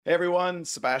Hey everyone,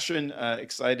 Sebastian.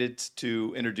 Excited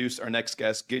to introduce our next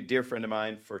guest. Good dear friend of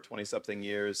mine for 20-something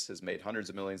years, has made hundreds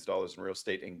of millions of dollars in real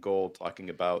estate and gold,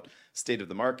 talking about state of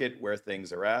the market, where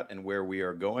things are at, and where we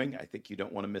are going. I think you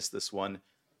don't want to miss this one.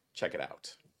 Check it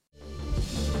out.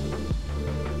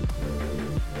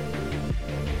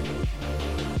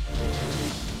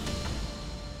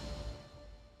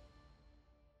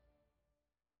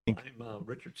 I'm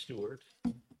Richard Stewart,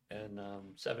 and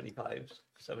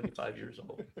 75 years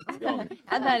old. Add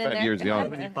that in 5 there. years young.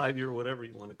 75-year, whatever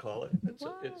you want to call it. It's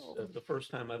the first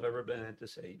time I've ever been at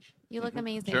this age. You look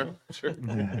amazing. Sure.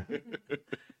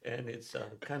 And it's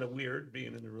kind of weird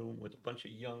being in the room with a bunch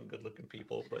of young, good-looking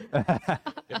people, but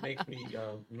it makes me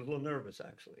a little nervous,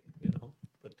 actually,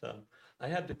 But I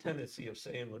have the tendency of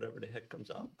saying whatever the heck comes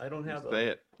out. I don't have Say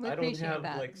it. We I don't appreciate have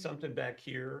that. like something back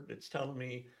here that's telling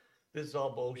me this is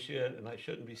all bullshit and I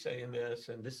shouldn't be saying this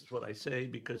and this is what I say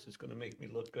because it's going to make me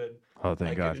look good. Oh,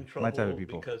 thank I God. get in My type trouble of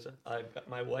people. because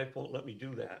my wife won't let me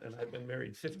do that, and I've been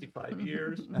married 55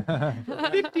 years.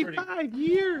 55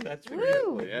 years. That's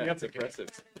Woo! pretty. Yeah, it's impressive.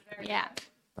 Yeah.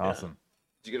 Awesome.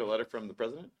 Did you get a letter from the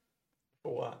president?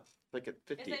 For what? Like at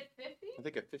 50. Is it 50? I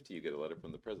think at 50 you get a letter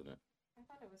from the president. I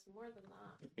thought it was more than that.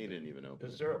 He didn't even open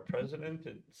Is it. there a president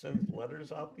that sends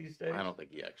letters out these days? I don't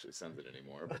think he actually sends it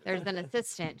anymore. But There's an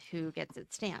assistant who gets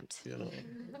it stamped. No,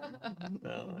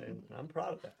 I'm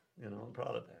proud of that. I'm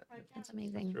proud of that. That's It's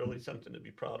amazing. really something to be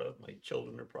proud of. My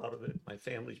children are proud of it. My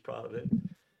family's proud of it.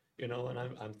 And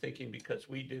I'm thinking because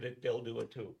we did it, they'll do it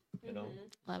too. Love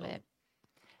So, it.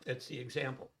 It's the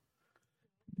example.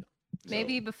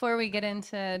 Maybe before we get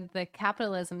into the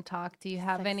capitalism talk, do you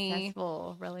have any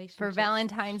Successful relationship for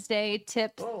Valentine's Day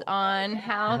tips Oh. on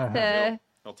how to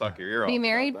I'll talk your ear off. be about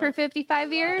married for that.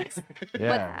 55 years?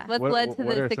 Yeah. What's What- led to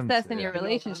what the are some- success in yeah. your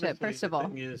relationship, Honestly, first of the all?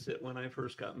 thing is that when I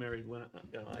first got married, when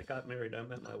I got married, I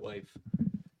met my wife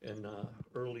in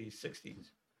early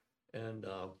 60s. And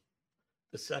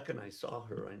the second I saw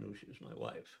her, I knew she was my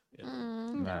wife.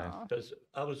 Nice. Because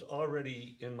I was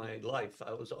already in my life.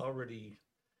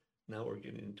 Now we're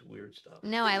getting into weird stuff.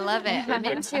 No, I love it. I'm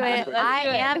into it. I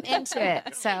am into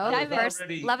it. So I was first,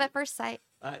 already- love at first sight.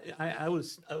 I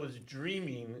was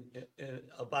dreaming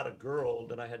about a girl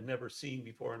that I had never seen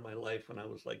before in my life when I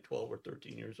was like 12 or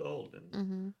 13 years old.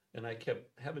 And I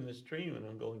kept having this dream and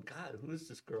I'm going, God, who is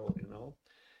this girl,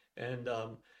 And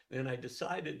then I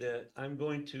decided that I'm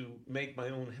going to make my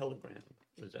own hologram.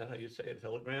 Is that how you say it,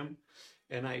 hologram?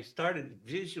 And I started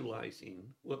visualizing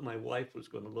what my wife was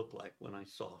going to look like when I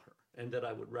saw her and that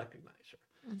I would recognize her.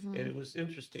 And it was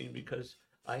interesting because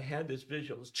I had this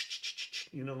visual,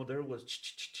 there was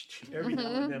every now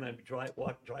and then I'd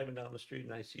driving down the street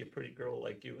and I see a pretty girl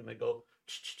like you and I go,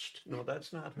 no,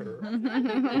 that's not her.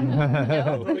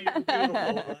 Although you're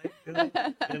beautiful,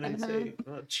 right? And I say,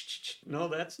 no,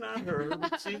 that's not her.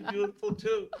 She's beautiful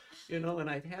too, and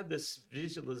I had this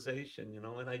visualization,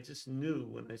 and I just knew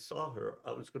when I saw her,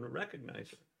 I was going to recognize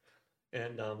her.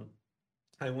 And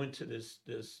I went to this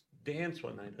dance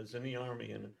one night. I was in the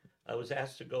Army and I was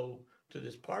asked to go to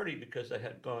this party because I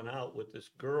had gone out with this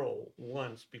girl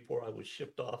once before I was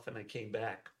shipped off and I came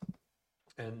back.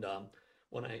 And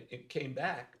when I came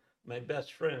back, my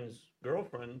best friend's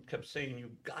girlfriend kept saying, you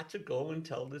got to go and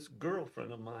tell this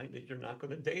girlfriend of mine that you're not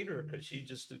going to date her because she's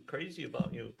just crazy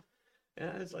about you. And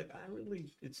I was like,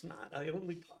 it's not. I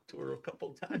only talked to her a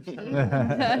couple of times.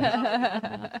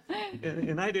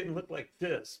 and I didn't look like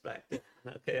this back then.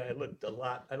 Okay, I looked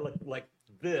like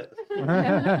this.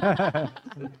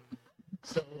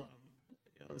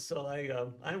 So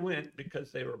I went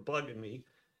because they were bugging me,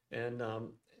 and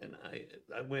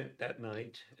I went that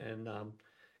night, and I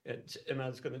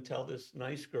was going to tell this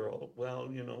nice girl, well,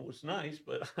 it was nice,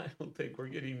 but I don't think we're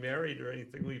getting married or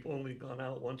anything. We've only gone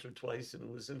out once or twice, and it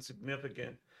was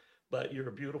insignificant. But you're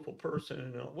a beautiful person,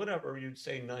 and whatever you'd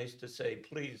say nice to say,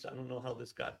 please. I don't know how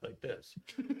this got like this.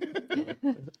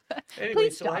 Anyway,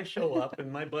 Please so I show up,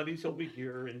 and my buddy's over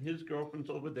here, and his girlfriend's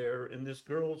over there, and this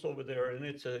girl's over there, and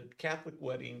it's a Catholic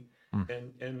wedding,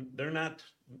 and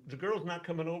the girl's not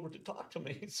coming over to talk to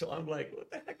me. So I'm like,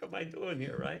 what the heck am I doing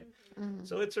here, right?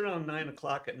 So it's around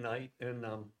 9:00 at night, and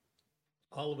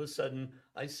all of a sudden,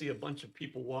 I see a bunch of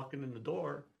people walking in the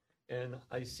door, and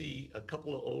I see a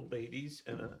couple of old ladies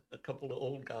and a couple of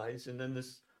old guys, and then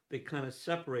they kind of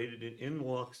separated, and in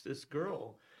walks this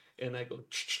girl, and I go,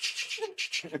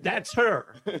 That's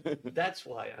her. That's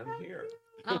why I'm here.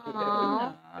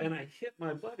 Aw. And I hit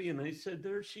my buddy and I said,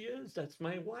 there she is. That's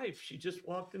my wife. She just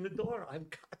walked in the door. I've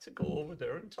got to go over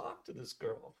there and talk to this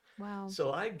girl. Wow.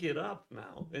 So I get up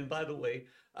now. And by the way,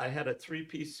 I had a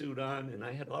 3-piece suit on and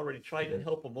I had already tried to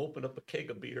help him open up a keg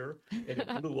of beer and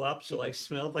it blew up. So I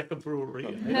smelled like a brewery.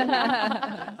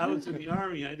 I was in the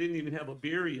Army. I didn't even have a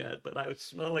beer yet, but I would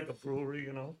smell like a brewery,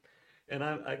 you know. And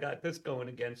I got this going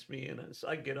against me. And so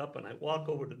I get up and I walk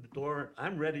over to the door.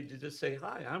 I'm ready to just say,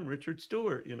 hi, I'm Richard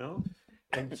Stewart, you know.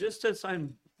 And just as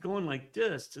I'm going like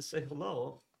this to say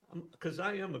hello, because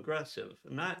I am aggressive,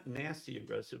 not nasty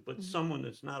aggressive, but someone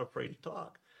that's not afraid to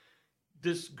talk.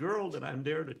 This girl that I'm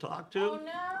there to talk to, Oh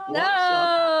no.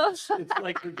 walks No. up. It's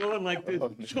like we're going like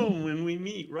this, boom, when we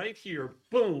meet right here,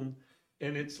 boom.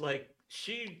 And it's like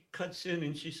she cuts in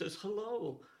and she says,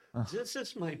 hello, this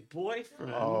is my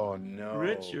boyfriend, Oh no.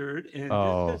 Richard, and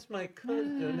Oh. this is my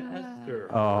cousin,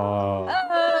 Esther. Oh.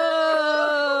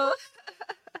 Oh.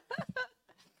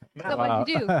 So what'd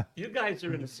you do? You guys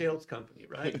are in a sales company,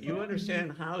 right? You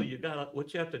understand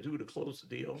what you have to do to close the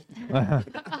deal.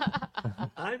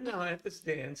 I'm now at this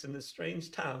dance in this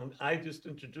strange town. I just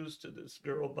introduced to this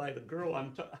girl by the girl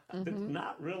that's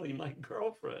not really my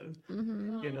girlfriend,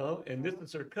 you know, and this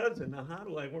is her cousin. Now, how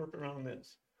do I work around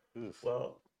this? Oof.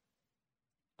 Well,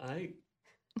 I'm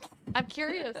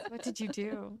curious. What did you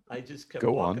do? I just kept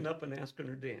Go walking on. up and asking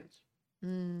her to dance.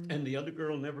 Mm. And the other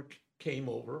girl never came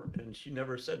over, and she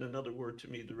never said another word to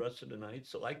me the rest of the night.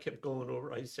 So I kept going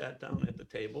over. I sat down at the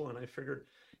table, and I figured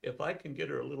if I can get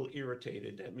her a little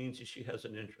irritated, that means that she has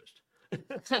an interest.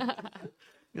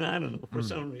 You know, I don't know. For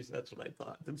some reason, that's what I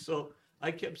thought. And so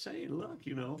I kept saying, look,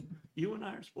 you know, you and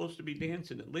I are supposed to be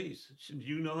dancing at least. She said,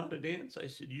 you know how to dance? I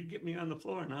said, you get me on the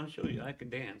floor and I'll show you I can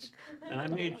dance. And I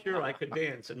made sure I could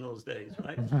dance in those days,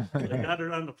 right? I got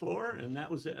her on the floor and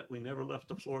that was it. We never left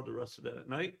the floor the rest of that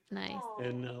night. Nice.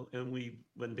 And we've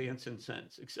been dancing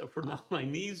since, except for now my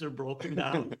knees are broken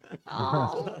down.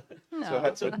 Oh. So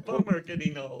It's a bummer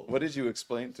getting old. what did you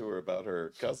explain to her about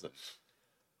her cousin?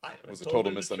 I Was a told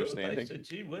total her the truth. misunderstanding? I said,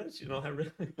 gee whiz, you know,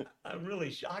 I'm really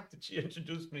shocked that she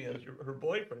introduced me as her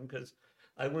boyfriend because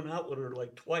I went out with her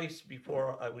like twice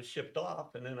before I was shipped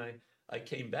off. And then I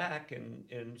came back and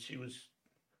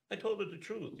I told her the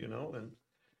truth, you know. And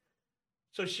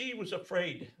so she was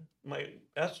afraid.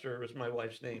 Esther is my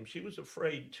wife's name. She was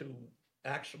afraid to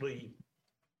actually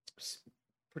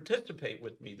participate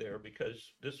with me there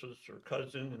because this was her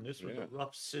cousin and this was Yeah. a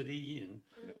rough city and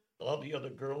all the other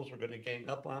girls were going to gang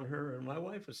up on her. And my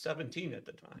wife was 17 at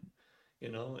the time, you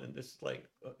know, and this is like,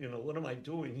 you know, what am I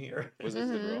doing here? Was it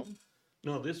the girl?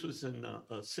 No, this was in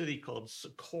a city called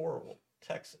Socorro,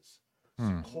 Texas.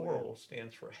 Hmm. Socorro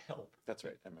stands for help. That's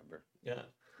right. I remember. Yeah.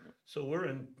 So we're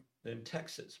in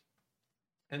Texas.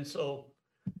 And so,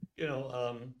 you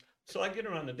know, so I get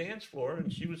her on the dance floor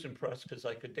and she was impressed because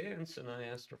I could dance. And I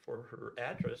asked her for her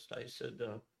address. I said,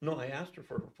 no, I asked her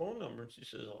for her phone number. And she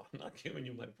says, oh, I'm not giving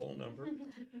you my phone number.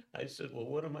 I said, well,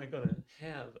 what am I going to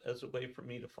have as a way for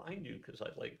me to find you? Because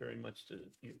I'd like very much to,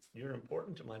 you're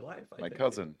important to my life. I My think."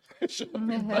 cousin.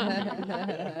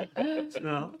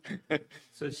 No.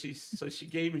 So she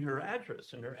gave me her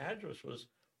address, and her address was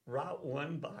Route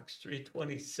 1, Box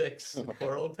 326,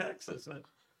 Coral, Texas. And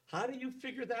how do you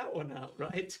figure that one out,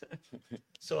 right?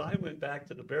 So I went back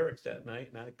to the barracks that night,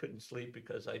 and I couldn't sleep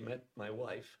because I met my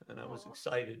wife, and I was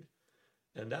excited.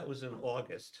 And that was in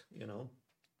August, you know.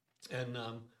 And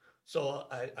so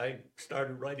I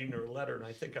started writing her a letter, and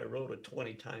I think I wrote it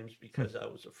 20 times because I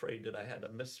was afraid that I had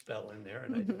a misspell in there,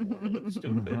 and I didn't want to look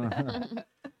stupid.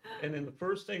 And then the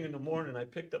first thing in the morning, I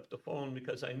picked up the phone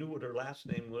because I knew what her last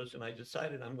name was, and I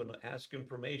decided I'm going to ask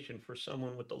information for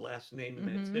someone with the last name in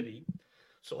that city.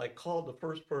 So I called the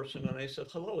first person, and I said,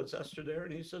 hello, is Esther there?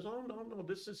 And he says, oh, no,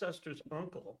 this is Esther's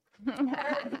uncle.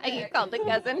 You called the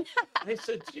cousin. I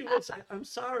said, gee whiz, I'm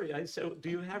sorry. I said,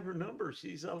 do you have her number?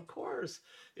 She said, of course.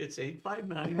 It's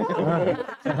 859.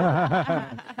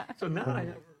 So now I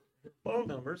have her phone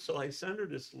number. So I sent her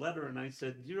this letter, and I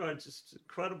said, you are just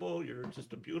incredible. You're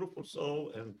just a beautiful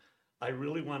soul, and I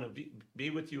really want to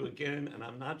be with you again. And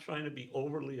I'm not trying to be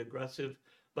overly aggressive,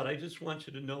 but I just want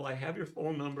you to know I have your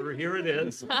phone number. Here it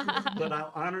is. But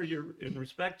I'll honor you and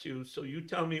respect you. So you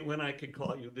tell me when I can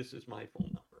call you. This is my phone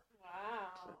number.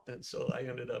 Wow. And so I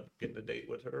ended up getting a date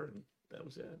with her, and that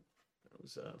was it. That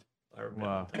was our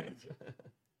Wow. Valentine's.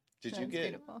 Did you That's get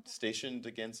beautiful. stationed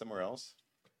again somewhere else?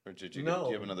 Or did you No, do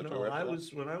you have another no. tour after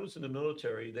that? When I was in the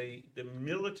military, the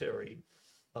military,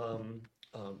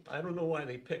 I don't know why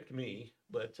they picked me,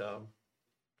 but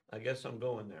I guess I'm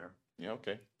going there. Yeah,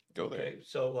 okay. Go there. Okay,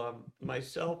 so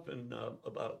myself and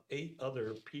about 8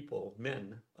 other people,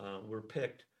 men, were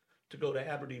picked to go to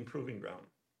Aberdeen Proving Ground.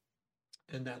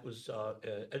 And that was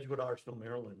Edgewood Arsenal,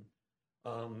 Maryland.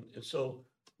 And so,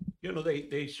 you know,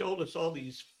 they showed us all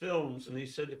these films and they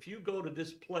said, if you go to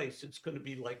this place, it's going to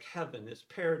be like heaven, it's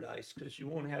paradise, because you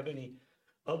won't have any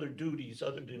other duties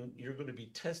other than you're going to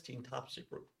be testing top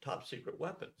secret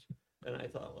weapons. And I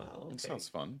thought, wow, okay. That sounds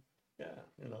fun. Yeah,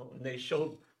 you know, and they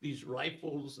showed these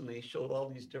rifles and they showed all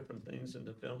these different things in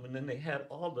the film. And then they had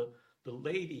all the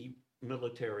lady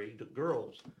military, the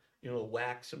girls, you know,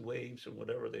 wax and waves and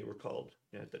whatever they were called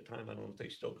at the time. I don't know if they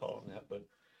still call them that, but,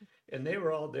 and they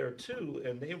were all there too.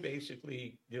 And they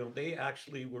basically, you know, they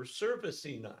actually were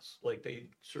servicing us. Like they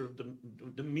served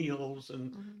the meals.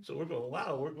 And so we're going,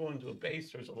 wow, we're going to a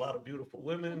base. There's a lot of beautiful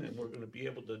women and we're going to be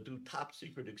able to do top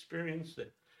secret experiments.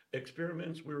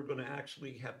 We were going to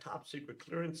actually have top secret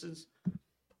clearances.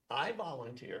 I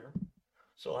volunteer.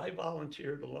 So I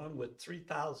volunteered along with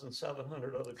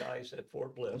 3,700 other guys at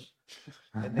Fort Bliss.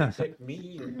 And they picked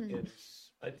me and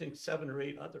I think 7 or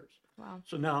 8 others. Wow.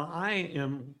 So now I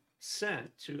am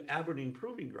sent to Aberdeen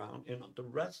Proving Ground and the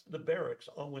rest of the barracks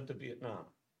all went to Vietnam.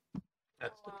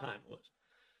 That's the time it was.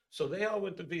 So they all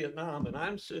went to Vietnam and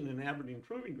I'm sitting in Aberdeen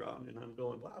Proving Ground and I'm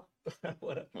going, wow,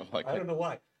 I don't know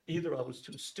why. Either I was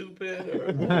too stupid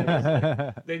or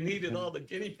they needed all the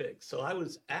guinea pigs. So I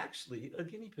was actually a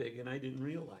guinea pig and I didn't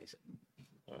realize it.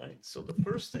 All right. So the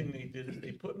first thing they did is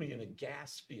they put me in a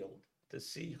gas field to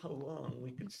see how long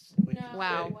we could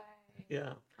Wow. stay.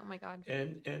 Yeah. Oh my God.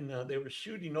 And they were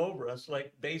shooting over us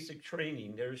like basic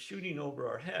training. They were shooting over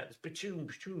our heads, ba-choom,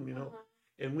 ba-choom, you know.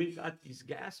 And we've got these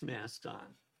gas masks on.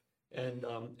 And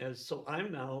so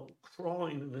I'm now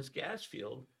crawling in this gas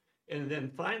field. And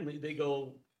then finally they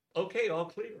go, okay, all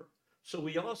clear. So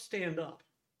we all stand up,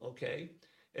 okay?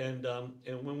 And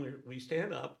when we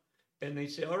stand up and they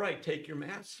say, all right, take your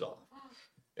masks off.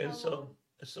 And so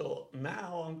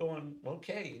now I'm going,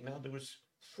 okay, now there was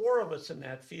 4 of us in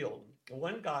that field.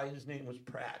 One guy, his name was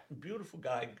Pratt, beautiful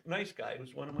guy, nice guy, he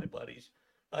was one of my buddies.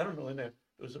 I don't know, and there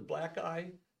was a black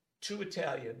guy, 2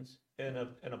 Italians, and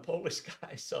a Polish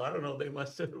guy. So I don't know, they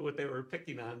must have what they were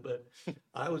picking on, but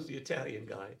I was the Italian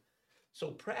guy.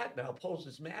 So Pratt now pulls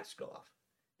his mask off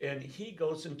and he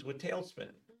goes into a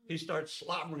tailspin. He starts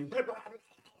slobbering,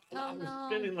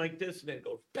 spinning like this, and then it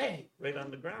goes bang right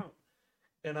on the ground.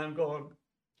 And I'm going,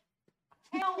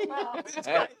 Hell no. I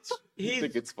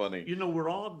think it's funny. you know, we're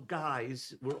all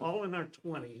guys, we're all in our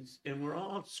 20s, and we're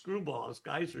all screwballs.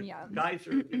 Guys are,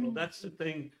 you know, that's the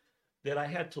thing that I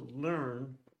had to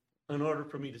learn in order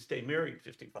for me to stay married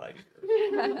 55 years.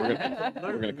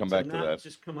 We're gonna come back to not that.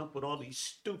 just come up with all these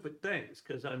stupid things,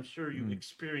 because I'm sure you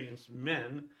experience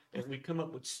men, and we come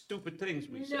up with stupid things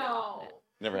we say. No.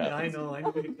 Never Yeah, I happens.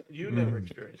 know, you never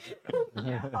experienced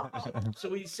it. So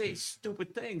we say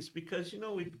stupid things because, you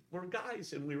know, we're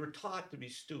guys and we were taught to be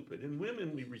stupid. And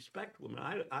women, we respect women.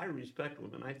 I respect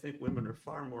women. I think women are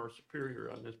far more superior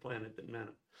on this planet than men.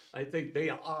 I think they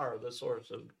are the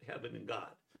source of heaven and God.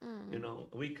 You know,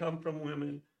 we come from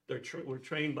women. We're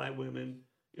trained by women,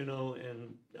 you know,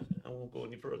 and I won't go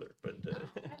any further. But And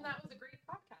that was a great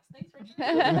podcast. Thanks for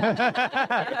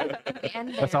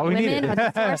And That's all we women needed. are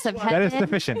the source of That is heaven.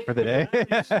 sufficient for the day.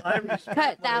 I respect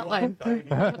Cut my that wife.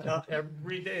 one.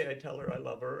 Every day I tell her I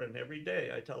love her, and every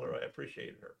day I tell her I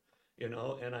appreciate her, you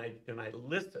know, and I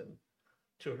listen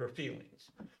to her feelings.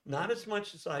 Not as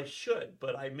much as I should,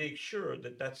 but I make sure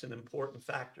that that's an important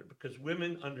factor because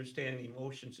women understand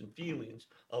emotions and feelings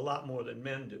a lot more than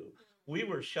men do. We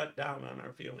were shut down on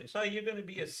our feelings. Oh, you're going to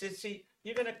be a sissy?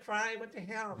 You're going to cry? What the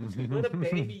hell? What a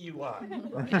baby you are.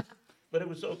 Right? But it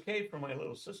was okay for my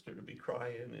little sister to be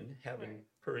crying and having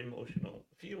her emotional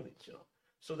feelings, you know.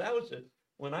 So that was it.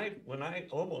 When I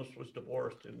almost was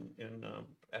divorced in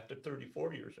after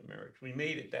 34 years of marriage, we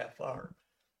made it that far.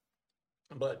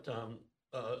 But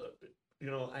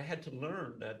you know, I had to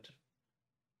learn that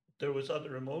there was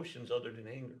other emotions other than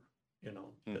anger, you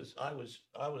know, because I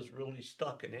was really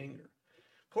stuck in anger.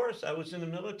 Of course, I was in the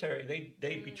military.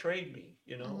 They betrayed me,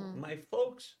 you know. My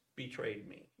folks betrayed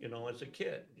me, you know, as a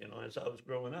kid, you know, as I was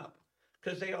growing up,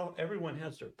 because everyone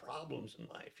has their problems in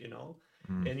life, you know.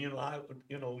 And you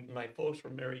know, my folks were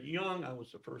married young. I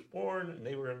was the firstborn, and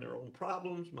they were in their own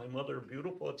problems. My mother, a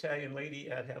beautiful Italian lady,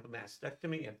 had to have a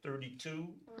mastectomy at 32.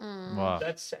 Wow.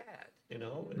 That's sad, you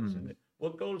know.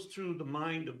 What goes through the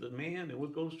mind of the man and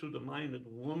what goes through the mind of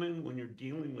the woman when you're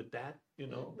dealing with that, you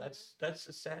know, that's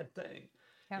a sad thing,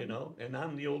 you know. And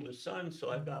I'm the oldest son,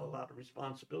 so I've got a lot of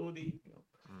responsibility, you know.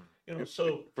 You know,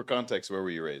 so For context, where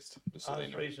were you raised? Just so I they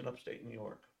was know. raised in upstate New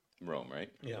York. Rome,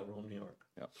 right? Yeah, Rome, New York.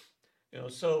 Yeah.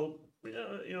 So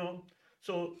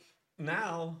so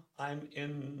now I'm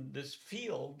in this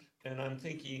field and I'm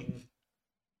thinking,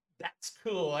 that's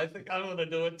cool. I think I want to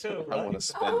do it too. I want Right? to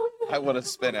spin. I want to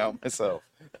spin out myself.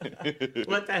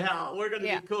 What the hell? We're gonna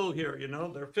Yeah. be cool here.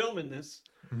 They're filming this,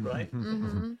 right?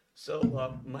 Mm-hmm.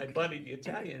 So my buddy, the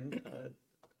Italian,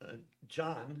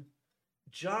 John,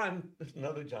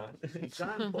 another John,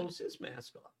 John pulls his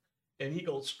mask off, and he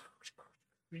goes,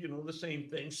 the same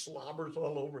thing, slobbers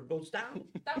all over, goes down.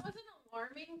 That wasn't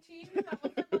alarming to you? That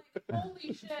wasn't like,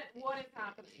 holy shit, what is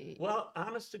happening? Well,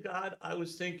 honest to God, I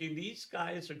was thinking these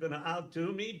guys are gonna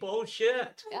outdo me.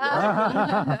 Bullshit.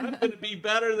 I'm gonna be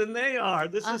better than they are.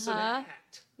 This is an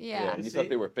act. Yeah. And you See? thought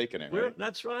they were faking it, right?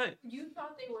 That's right. You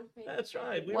thought they were fake. That's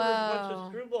right. We were a bunch Whoa.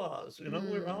 of screwballs.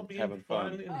 We're all being Having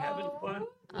fun fun. and having fun.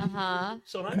 Uh-huh.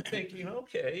 So I'm thinking,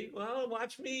 okay, well,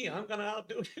 watch me. I'm gonna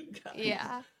outdo you guys.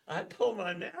 Yeah. I pulled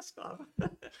my mask off.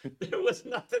 There was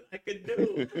nothing I could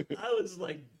do. I was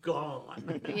like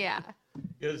gone. Yeah.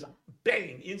 It was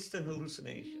bang, instant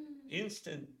hallucination,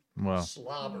 instant Wow.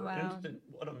 slobber, Wow. instant,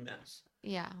 what a mess.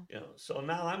 Yeah. So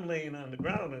now I'm laying on the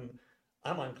ground and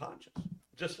I'm unconscious,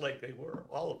 just like they were.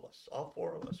 All of us, all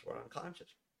four of us were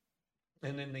unconscious.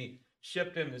 And then they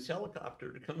shipped in this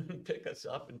helicopter to come and pick us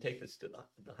up and take us to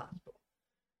the hospital.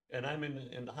 And I'm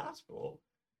in the hospital,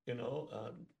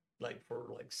 like for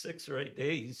like 6 or 8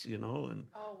 days, and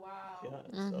Oh, wow. yeah.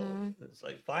 Mhm. So it's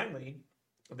like finally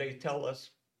they tell us,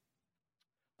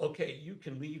 okay, you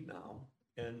can leave now.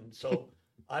 And so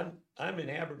I'm in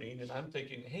Aberdeen and I'm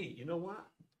thinking, hey, you know what?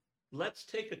 Let's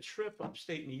take a trip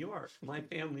upstate New York. My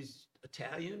family's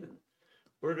Italian. And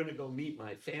we're going to go meet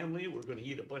my family. We're going to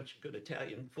eat a bunch of good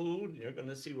Italian food. You're going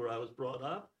to see where I was brought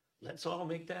up. Let's all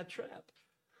make that trip.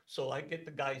 So I get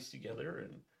the guys together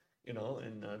and,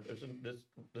 there's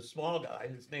the small guy,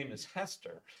 his name is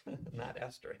Hester, not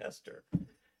Esther, Hester.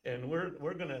 And we're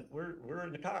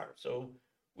in the car. So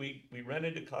we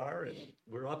rented a car and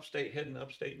we're heading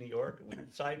upstate New York. And we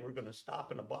decide we're going to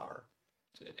stop in a bar.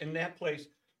 In that place,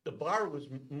 the bar was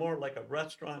more like a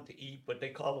restaurant to eat, but they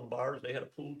call them bars. They had a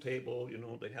pool table,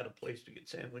 they had a place to get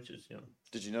sandwiches,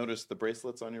 Did you notice the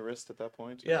bracelets on your wrist at that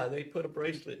point? Yeah, they put a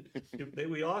bracelet.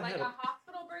 We all Like had a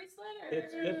hospital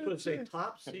bracelet? Or? it was a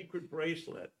top secret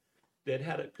bracelet that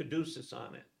had a caduceus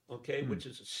on it, okay, which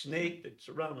is a snake that's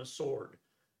around a sword,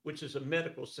 which is a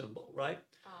medical symbol, right?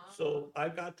 So I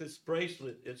got this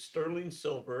bracelet. It's sterling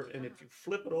silver, and if you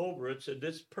flip it over, it said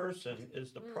this person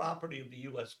is the property of the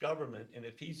U.S. government, and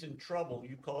if he's in trouble,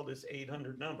 you call this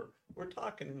 800 number. We're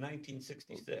talking in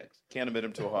 1966. Can't admit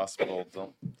him to a hospital.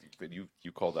 Don't. But you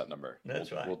call that number.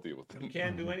 That's right. We'll deal with We it.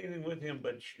 can't do anything with him,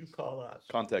 but you call us.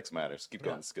 Context matters. Keep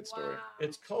going. It's a good story. Wow.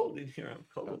 It's cold in here. I'm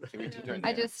cold. Can we turn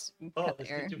I down? just Oh, cut the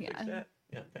air. did you fix Yeah. that?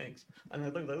 Yeah, thanks. And I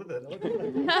look at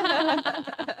that.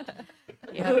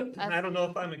 Yeah. I don't know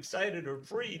if I'm excited or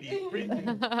breathing.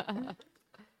 A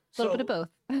little bit of both.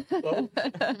 Well,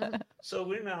 so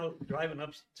we're now going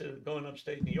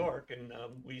upstate New York, and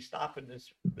we stop in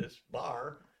this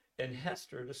bar, and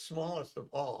Hester, the smallest of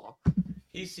all,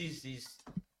 he sees these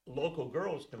local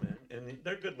girls come in, and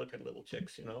they're good-looking little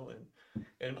chicks, and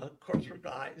of course we're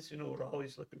guys, we're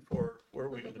always looking for where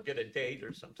we're going to get a date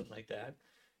or something like that.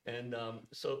 And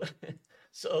so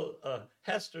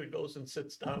Hester goes and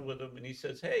sits down with him, and he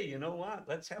says, hey, you know what?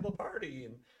 Let's have a party.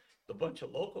 And a bunch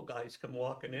of local guys come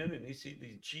walking in, and they see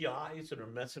these GIs that are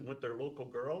messing with their local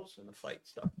girls, and the fight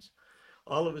starts.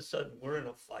 All of a sudden, we're in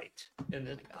a fight in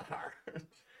this bar.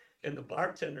 And the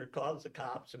bartender calls the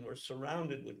cops, and we're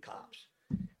surrounded with cops.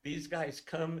 These guys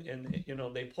come and,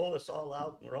 they pull us all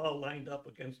out, and we're all lined up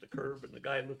against the curb. And the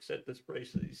guy looks at this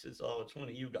bracelet. He says, oh, it's one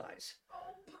of you guys.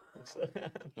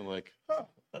 I'm like,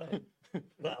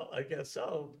 Well, I guess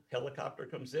so. Helicopter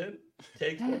comes in,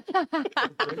 takes it.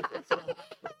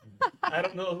 I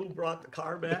don't know who brought the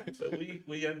car back, but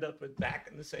we end up back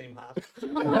in the same hospital.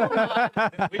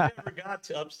 We never got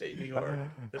to upstate New York.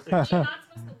 You're not supposed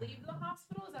to leave the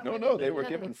hospital? Is that no, what no, it they is? were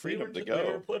given freedom to We were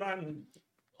go. put on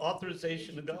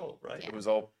authorization to go, right? It was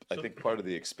all, I think, part of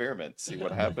the experiment. See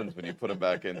what happens when you put them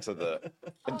back into the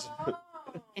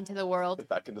Into the world.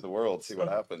 back into the world. See what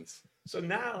happens. So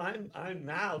now I'm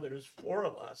now there's 4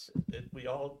 of us that we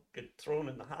all get thrown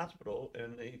in the hospital,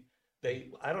 and they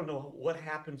I don't know what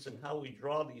happens and how we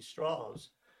draw these straws,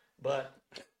 but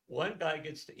one guy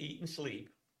gets to eat and sleep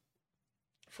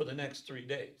for the next 3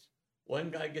 days. One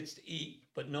guy gets to eat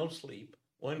but no sleep.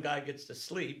 One guy gets to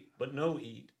sleep but no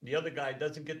eat. The other guy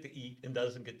doesn't get to eat and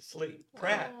doesn't get to sleep.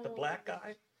 Pratt, the black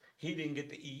guy, he didn't get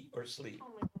to eat or sleep.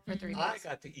 For 3 I days.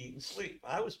 got to eat and sleep.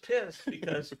 I was pissed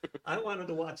because I wanted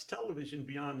to watch television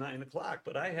beyond 9 o'clock,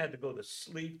 but I had to go to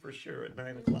sleep for sure at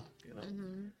 9 o'clock,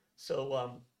 Mhm.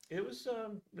 So it was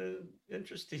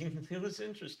interesting. It was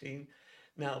interesting.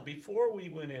 Now, before we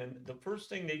went in, the first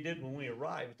thing they did when we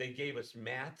arrived, they gave us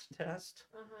math test.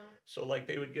 So like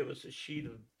they would give us a sheet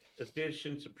of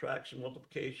addition, subtraction,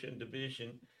 multiplication,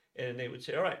 division, and they would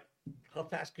say, all right, how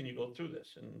fast can you go through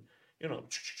this? And, you know,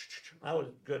 I was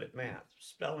good at math.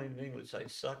 Spelling and English I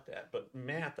sucked at, but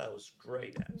math I was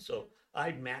great at. So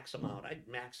I'd max them out. I'd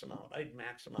max them out. I'd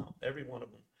max them out, every one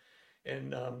of them.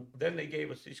 And then they gave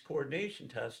us these coordination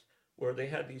tests where they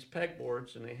had these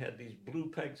pegboards and they had these blue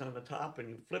pegs on the top, and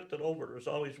you flipped it over. There was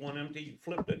always one empty. You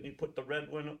flipped it and you put the red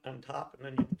one on top, and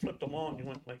then you flipped them all and you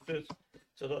went like this.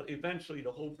 So eventually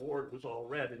the whole board was all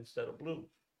red instead of blue.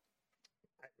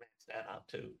 I maxed that out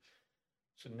too.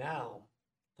 So now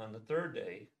on the third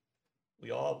day, we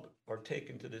all are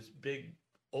taken to this big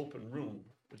open room,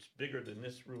 which is bigger than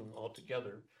this room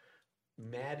altogether.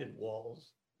 Matted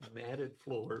walls, matted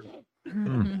floors.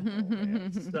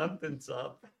 Something's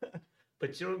up.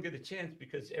 But you don't get a chance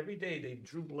because every day they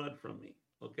drew blood from me.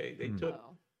 Okay,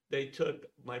 they took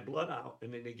my blood out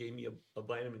and then they gave me a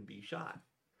vitamin B shot.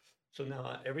 So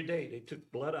now every day they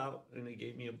took blood out and they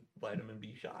gave me a vitamin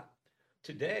B shot.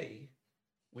 Today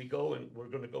we go and we're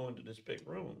going to go into this big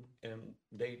room and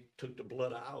they took the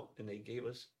blood out and they gave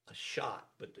us a shot,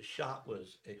 but the shot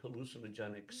was a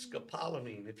hallucinogenic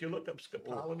scopolamine. If you look up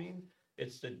scopolamine,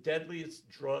 it's the deadliest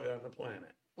drug on the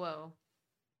planet. Whoa.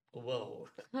 Whoa.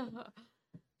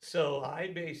 So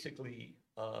I basically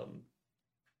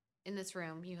In this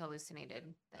room, you hallucinated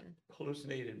then.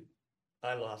 hallucinated.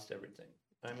 I lost everything.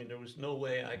 I mean, there was no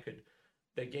way I could.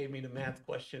 They gave me the math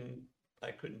question.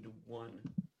 I couldn't do one.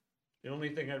 The only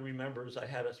thing I remember is I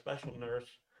had a special nurse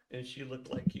and she looked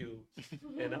like you.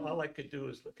 And all I could do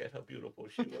is look at how beautiful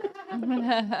she was.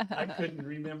 I couldn't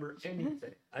remember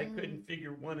anything. I couldn't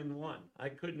figure 1 and 1. I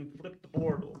couldn't flip the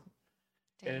board over.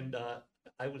 And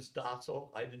I was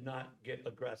docile. I did not get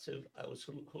aggressive. I was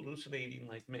hallucinating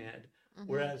like mad.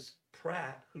 Whereas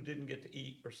Pratt, who didn't get to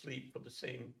eat or sleep for the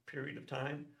same period of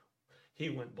time, he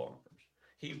went bonkers.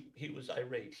 He was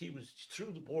irate. He was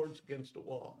threw the boards against the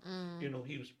wall. You know,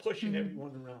 he was pushing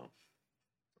everyone around.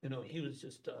 You know, he was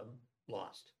just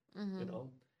lost. You know,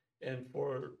 and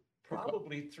for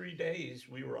probably 3 days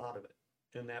we were out of it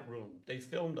in that room. They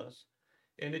filmed us,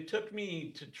 and it took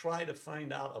me to try to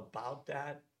find out about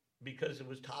that because it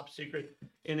was top secret.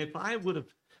 And if I would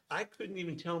have, I couldn't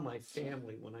even tell my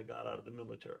family when I got out of the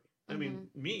military. I mean,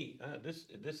 this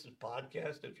is a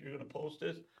podcast. If you're going to post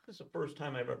this, this is the first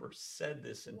time I've ever said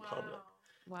this in public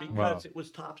because it was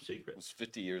top secret. It was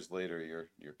 50 years later.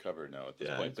 You're covered now at this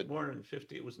point. It's But more than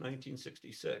 50. It was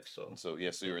 1966. So so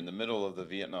you're in the middle of the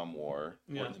Vietnam War.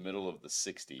 We're in the middle of the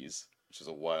 60s, which is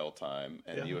a wild time,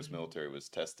 and the U.S. military was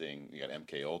testing. You got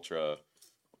MK Ultra.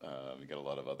 You got a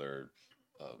lot of other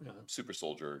super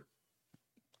soldier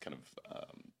kind of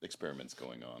experiments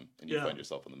going on, and you find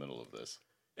yourself in the middle of this.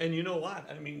 And you know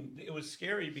what? I mean, it was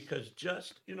scary because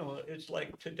just, you know, it's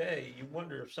like today, you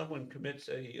wonder if someone commits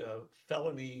a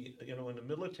felony, you know, in the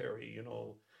military, you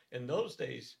know, in those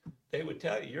days, they would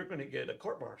tell you, you're going to get a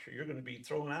court martial. You're going to be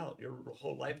thrown out. Your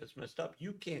whole life is messed up.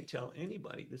 You can't tell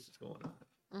anybody this is going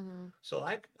on. So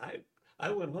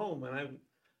I went home and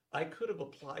I could have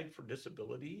applied for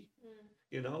disability,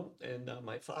 you know, and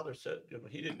my father said, you know,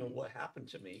 he didn't know what happened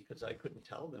to me because I couldn't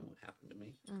tell them what happened to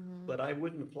me. But I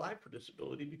wouldn't apply for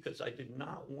disability because I did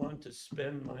not want to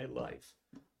spend my life,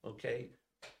 okay,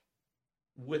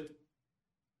 with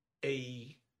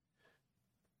a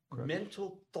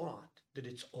mental thought that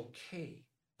it's okay,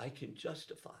 I can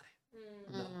justify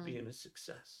not being a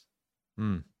success.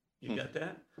 You got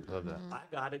that? Love that. I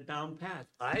got it down pat.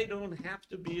 I don't have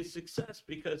to be a success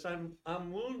because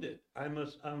I'm wounded.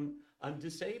 I'm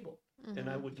disabled, and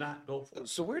I would not go for it.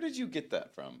 So where did you get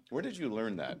that from? Where did you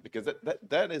learn that? Because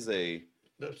that is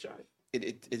That's right.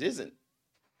 it isn't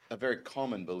a very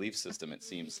common belief system. It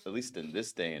seems, at least in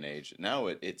this day and age. Now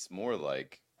it's more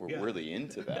like we're really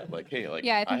into that. Like, hey, like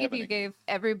I think if you gave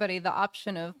everybody the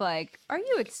option of like, are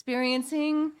you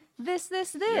experiencing this,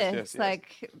 yes.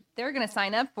 like they're going to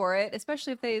sign up for it,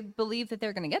 especially if they believe that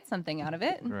they're going to get something out of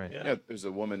it. Right. Yeah, there's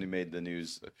a woman who made the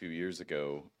news a few years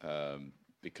ago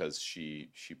because she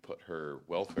put her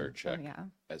welfare check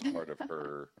as part of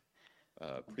her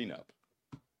prenup.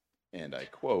 And I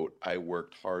quote, "I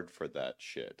worked hard for that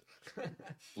shit."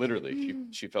 Literally,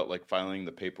 she felt like filing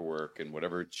the paperwork and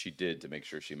whatever she did to make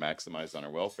sure she maximized on her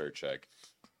welfare check,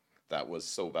 that was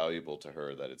so valuable to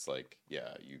her that it's like,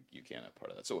 yeah, you can't have part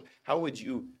of that. So how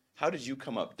did you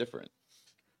come up different?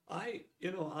 I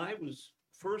was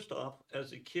first off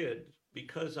as a kid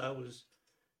because I was,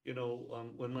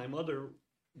 when my mother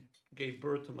gave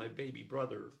birth to my baby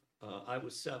brother, I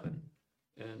was 7,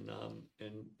 and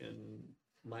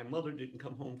my mother didn't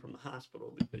come home from the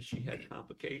hospital because she had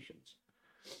complications.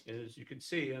 And as you can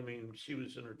see, I mean, she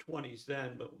was in her 20s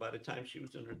then, but by the time she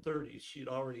was in her 30s, she'd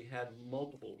already had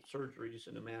multiple surgeries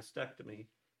and a mastectomy.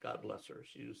 God bless her.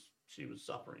 She was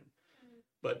suffering.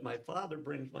 But my father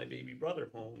brings my baby brother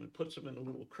home and puts him in a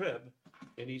little crib,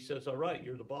 and he says, all right,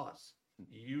 you're the boss.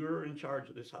 You're in charge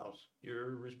of this house.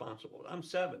 You're responsible. I'm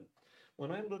 7.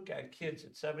 When I look at kids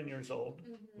at 7 years old,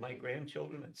 my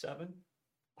grandchildren at 7,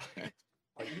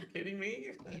 are you kidding me?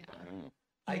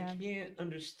 I can't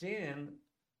understand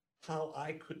how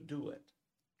I could do it.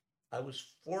 I was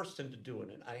forced into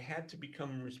doing it. I had to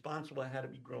become responsible. I had to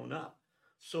be grown up.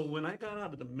 So when I got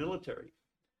out of the military,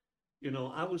 you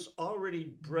know, I was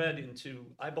already bred into,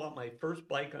 I bought my first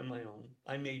bike on my own.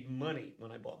 I made money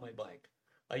when I bought my bike.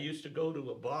 I used to go to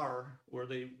a bar where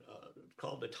they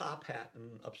called the Top Hat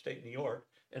in upstate New York,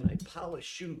 and I polished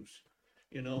shoes.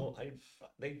 You know,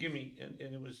 they give me, and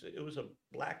it was a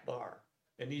black bar,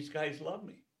 and these guys loved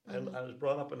me. I was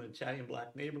brought up in an Italian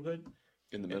black neighborhood.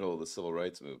 In the middle of the civil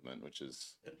rights movement, which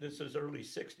is... This is early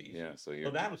 60s. Yeah, so you're...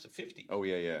 Well, that was the 50s. Oh,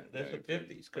 yeah. That's the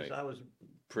 50s, because right. I was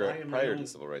prior to the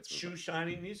civil rights shoe movement.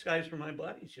 shining. These guys were my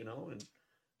buddies, you know, and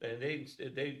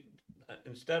they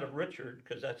instead of Richard,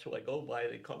 because that's who I go by,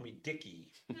 they call me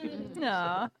Dickie.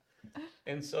 No.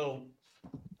 And so,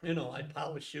 you know, I'd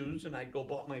polish shoes, and I'd go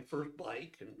bought my first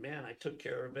bike, and man, I took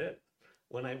care of it.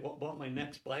 When I bought my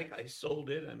next bike, I sold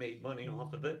it. I made money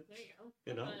off of it. There you go.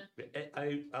 You know,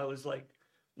 I was like,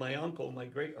 my uncle, my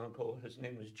great uncle, his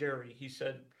name was Jerry. He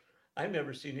said, I've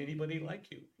never seen anybody like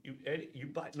you. You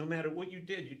buy, no matter what you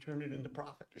did, you turned it into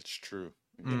profit. It's true.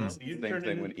 You know, you Same turned it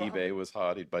thing when into profit. eBay was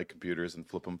hot. He'd buy computers and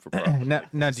flip them for profit. Now,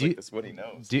 It's do you like, that's what he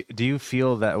knows. do you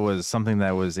feel that was something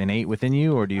that was innate within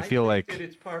you, or do you I feel think like that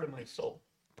it's part of my soul.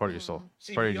 part of your soul,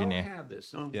 See, part of we your all DNA? have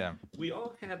this. Yeah. We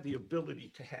all have the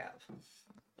ability to have.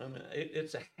 I mean,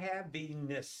 it's a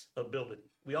haviness ability.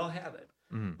 We all have it.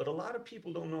 But a lot of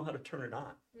people don't know how to turn it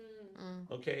on.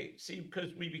 Okay? See,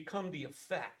 because we become the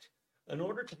effect. In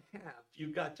order to have,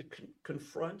 you've got to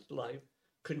confront life,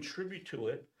 contribute to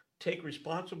it, take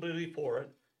responsibility for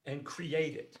it, and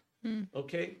create it.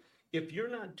 Okay? If you're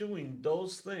not doing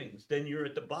those things, then you're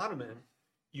at the bottom end.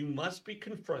 You must be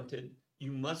confronted.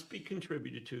 You must be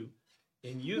contributed to.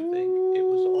 And you think it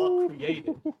was all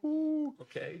created.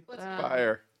 Okay?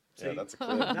 Fire. See, Yeah, that's a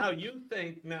clip. now you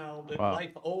think now that Wow.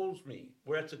 life owes me,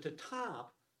 whereas at the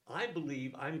top, I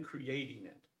believe I'm creating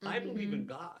it. I believe in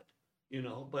God, you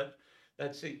know, but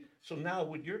that's it. So now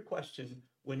with your question,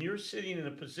 when you're sitting in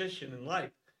a position in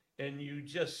life and you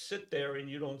just sit there and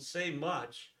you don't say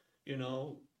much, you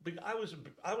know, I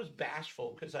was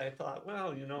bashful because I thought,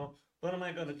 well, you know, what am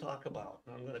I going to talk about?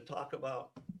 I'm going to talk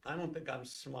about, I don't think I'm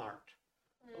smart.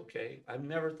 Okay. I've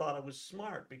never thought I was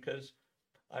smart because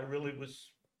I really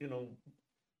was, you know,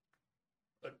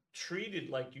 treated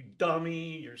like you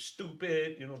dummy, you're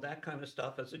stupid, you know, that kind of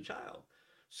stuff as a child.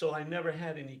 So I never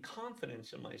had any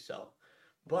confidence in myself.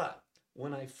 But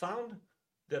when I found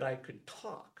that I could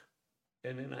talk,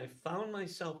 and then I found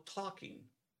myself talking,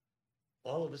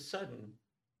 all of a sudden,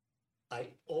 I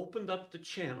opened up the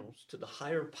channels to the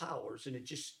higher powers, and it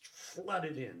just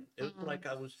flooded in. It was like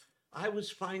I was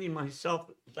finding myself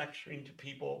lecturing to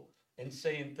people and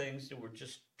saying things that were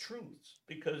just truths.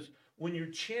 Because when you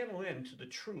channel into the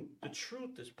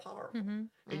truth is powerful. And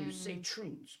you say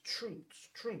truths.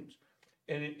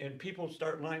 And people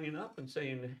start lining up and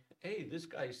saying, hey, this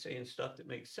guy's saying stuff that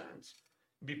makes sense.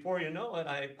 Before you know it,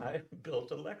 I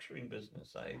built a lecturing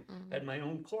business. I had my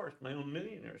own course, my own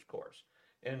millionaires course.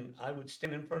 And I would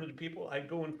stand in front of the people. I'd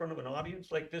go in front of an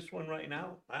audience like this one right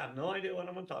now. I have no idea what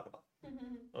I'm going to talk about.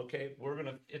 Okay,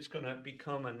 it's going to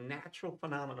become a natural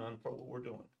phenomenon for what we're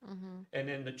doing. And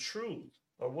then the truth,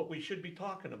 or what we should be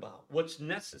talking about, what's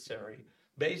necessary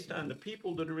based on the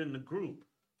people that are in the group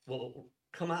will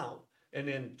come out and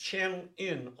then channel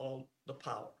in all the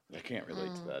power. I can't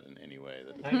relate to that in any way.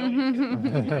 I know you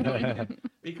can. I know you can.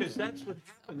 Because that's what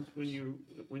happens when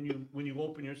you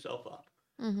open yourself up,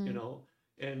 you know.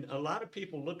 And a lot of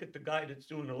people look at the guy that's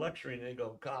doing the lecturing and they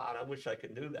go, God, I wish I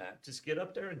could do that. Just get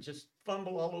up there and just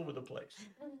fumble all over the place.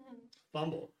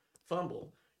 Fumble.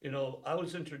 You know, I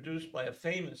was introduced by a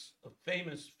famous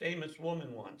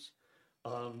woman once,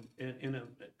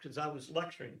 because I was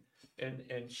lecturing,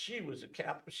 and she was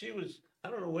I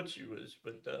don't know what she was,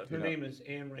 but her name is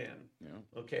Aren. Yeah.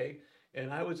 Okay,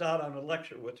 and I was out on a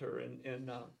lecture with her, and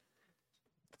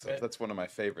That's one of my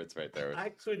favorites right there. I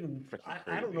couldn't.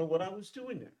 I don't know what I was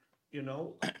doing there. You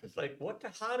know, it's like,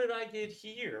 how did I get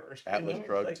here? Atlas you know?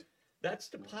 shrugged. Like, That's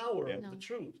the power Yeah. of the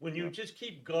truth. When you just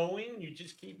keep going, you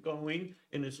just keep going.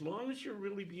 And as long as you're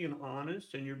really being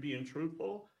honest and you're being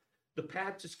truthful, the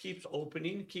path just keeps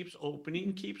opening, keeps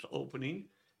opening, keeps opening.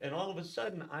 And all of a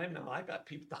sudden, I got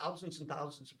people, thousands and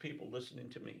thousands of people listening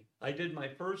to me. I did my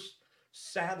first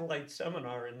satellite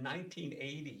seminar in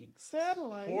 1980.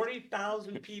 Satellite.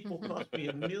 40,000 people, cost me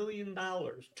 $1 million.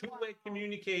 Two-way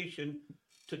communication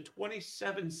to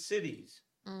 27 cities.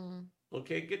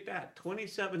 Okay, get that.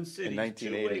 27 cities.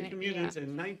 1980. Two-way communities.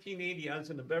 In 1980, I was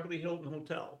in the Beverly Hilton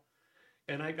Hotel.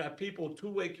 And I got people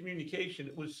two-way communication.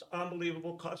 It was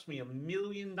unbelievable. Cost me $1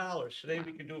 million. Today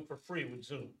we can do it for free with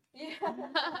Zoom. Yeah.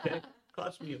 Okay?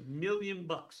 Cost me $1 million.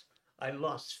 I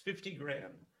lost 50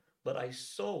 grand, but I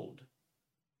sold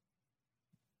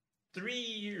 3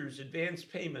 years advance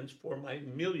payments for my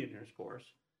millionaires course.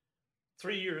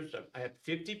 3 years, I had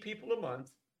 50 people a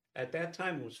month. At that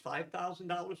time, it was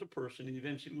 $5,000 a person. It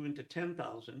eventually went to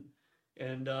 10,000,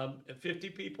 and 50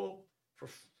 people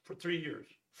for 3 years,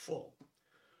 full.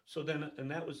 So then,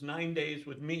 and that was 9 days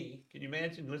with me. Can you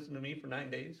imagine listening to me for 9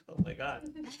 days? Oh my God,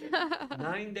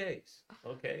 9 days.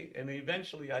 Okay, and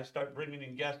eventually I start bringing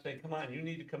in guests, saying, "Come on, you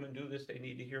need to come and do this. They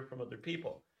need to hear from other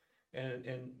people," and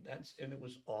it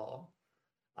was all.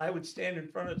 I would stand in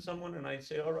front of someone and I'd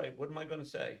say, "All right, what am I going to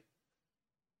say?"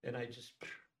 And I just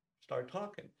start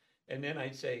talking. And then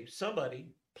I'd say,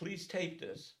 "Somebody, please tape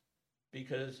this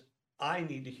because I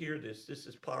need to hear this. This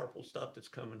is powerful stuff that's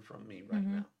coming from me right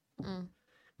now."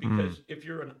 Because if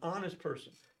you're an honest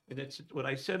person, and it's what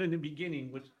I said in the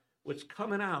beginning, what's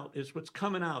coming out is what's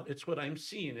coming out. It's what I'm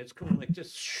seeing. It's going like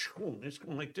this. It's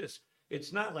going like this.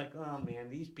 It's not like, "Oh man,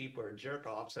 these people are jerk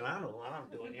offs and I don't know what I'm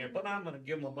doing here, but I'm going to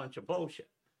give them a bunch of bullshit."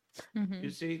 You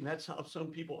see, and that's how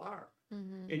some people are.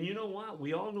 And you know what?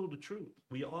 We all know the truth.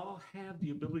 We all have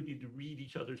the ability to read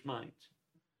each other's minds.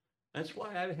 That's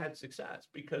why I've had success,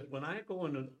 because when I go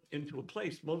into a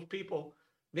place, most people,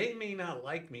 they may not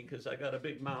like me because I got a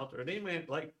big mouth, or they might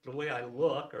like the way I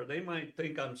look, or they might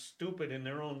think I'm stupid in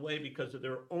their own way because of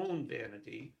their own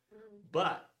vanity,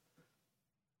 but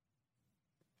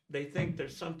they think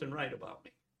there's something right about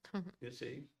me. You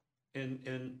see, and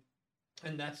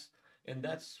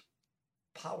that's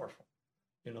powerful,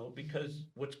 you know, because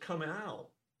what's coming out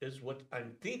is what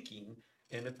I'm thinking.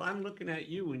 And if I'm looking at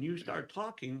you and you start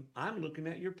talking, I'm looking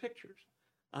at your pictures.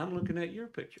 I'm looking at your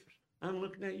pictures. I'm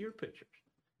looking at your pictures.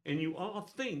 And you all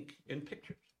think in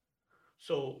pictures.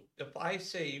 So if I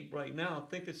say right now,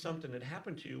 think of something that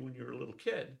happened to you when you were a little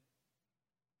kid,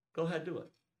 go ahead, do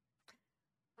it.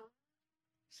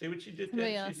 See what she did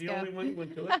there? She's the only one who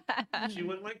went to it. She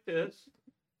went like this.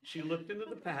 She looked into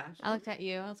the past. I looked at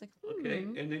you. I was like, Okay,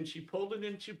 and then she pulled it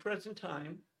into present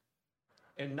time.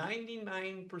 And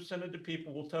 99% of the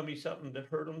people will tell me something that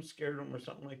hurt them, scared them, or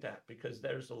something like that, because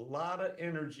there's a lot of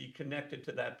energy connected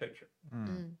to that picture.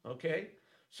 Okay?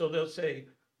 So they'll say,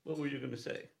 what were you going to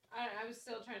say? I was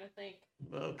still trying to think.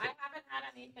 Okay. I haven't had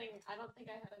anything. I don't think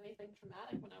I had anything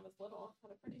traumatic when I was little. I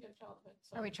had a pretty good childhood.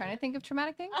 So. Are we trying to think of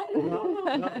traumatic things?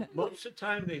 No. Most of the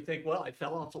time they think, well, I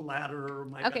fell off a ladder, or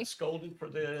I got scolded for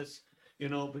this, you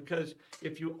know, because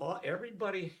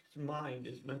everybody's mind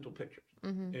is mental pictures.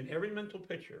 And every mental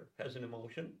picture has an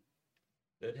emotion,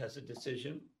 it has a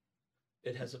decision,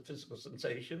 it has a physical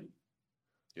sensation.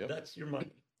 Yep. That's your mind.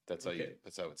 That's how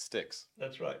that's how it sticks.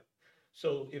 That's right.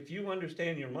 So if you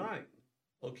understand your mind,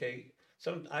 okay,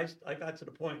 I got to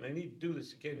the point, and I need to do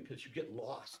this again because you get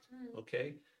lost,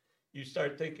 okay? You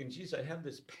start thinking, geez, I have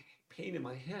this pain in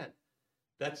my head.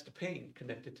 That's the pain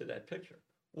connected to that picture.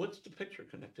 What's the picture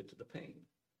connected to the pain?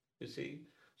 You see?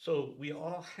 So we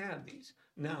all have these.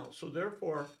 Now, so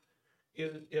therefore,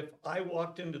 if I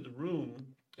walked into the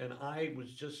room and I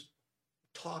was just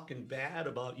talking bad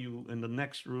about you in the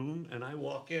next room, and I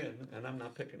walk in, and I'm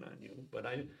not picking on you, but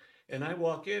I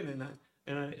walk in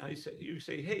and I say, you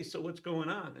say, hey, so what's going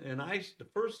on? And the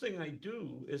first thing I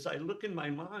do is I look in my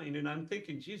mind and I'm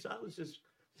thinking, geez, I was just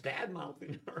bad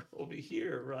mouthing her over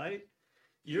here, right?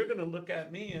 You're going to look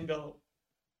at me and go,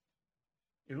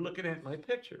 you're looking at my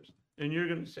pictures. And you're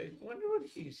going to say, I wonder what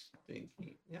he's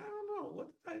thinking. Yeah, I don't know.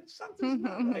 Something's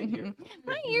not right here.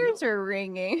 My ears are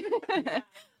ringing. My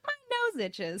nose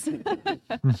itches. See?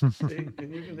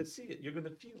 And you're going to see it. You're going to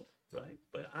feel it, right?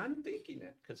 But I'm thinking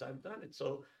it because I've done it.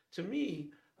 So to me,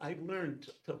 I've learned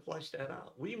to flesh that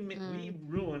out. We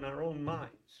ruin our own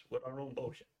minds with our own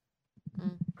bullshit.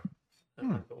 I'm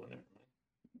not going there.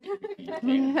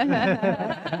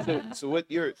 So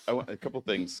I want a couple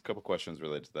questions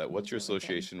related to that. What's your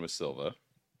association with Silva?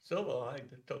 Silva, I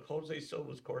took Jose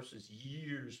Silva's courses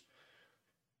years.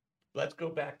 Let's go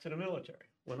back to the military.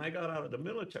 When I got out of the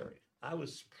military, I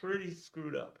was pretty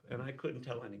screwed up and I couldn't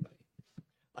tell anybody.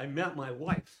 I met my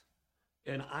wife,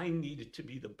 and I needed to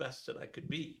be the best that I could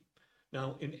be.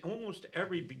 Now, in almost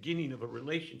every beginning of a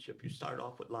relationship, you start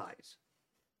off with lies.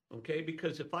 Okay,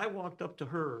 because if I walked up to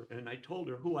her and I told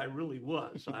her who I really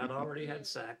was, I had already had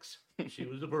sex. She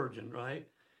was a virgin, right?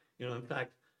 In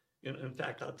fact,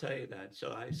 I'll tell you that.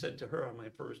 So I said to her on my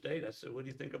first date, I said, "What do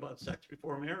you think about sex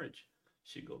before marriage?"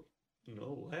 She goes,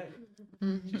 "No way."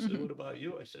 She said, "What about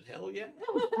you?" I said, "Hell yeah."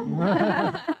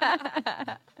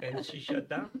 And she shut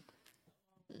down.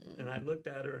 And I looked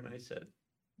at her and I said,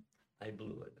 "I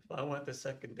blew it. If I want the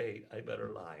second date, I better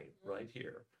lie right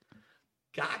here."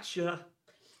 "Gotcha,"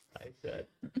 I said.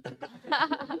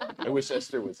 I wish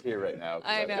Esther was here right now. 'Cause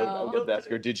I I know. would ask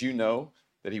her, did you know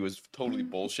that he was totally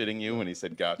bullshitting you when he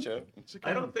said gotcha?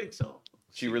 I don't think so.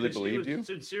 She really Because believed she you? was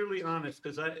sincerely honest,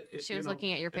 because She was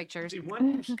looking at your pictures. See,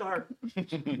 once you start,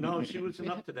 no, she wasn't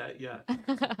up to that yet.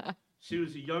 She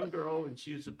was a young girl, and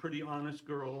she was a pretty honest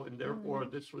girl, and therefore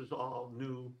this was all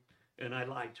new, and I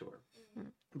lied to her.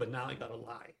 But now I got to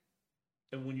lie.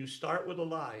 And when you start with a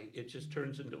lie, it just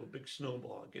turns into a big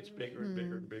snowball. It gets bigger and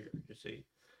bigger and bigger, you see.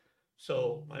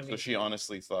 So, I mean, So she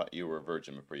honestly thought you were a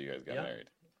virgin before you guys got Yeah. married.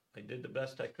 I did the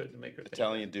best I could to make her think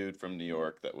Italian dude from New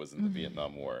York that was in the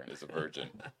Vietnam War is a virgin.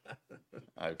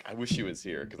 I wish she was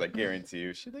here because I guarantee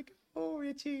you she's like, "Oh,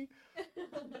 Richie,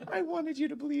 I wanted you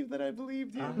to believe that I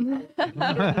believed you." and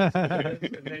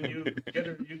then you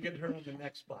get her on the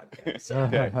next podcast.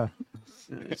 Okay.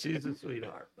 She's a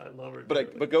sweetheart. I love her.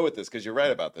 But go with this because you're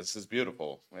right about this. This is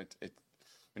beautiful.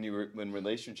 When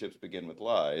relationships begin with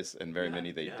lies, and very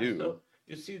many they do. So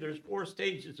you see, there's 4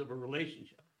 stages of a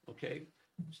relationship. Okay,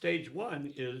 stage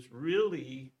 1 is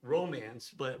really romance,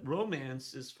 but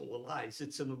romance is full of lies.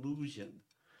 It's an illusion.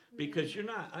 Because you're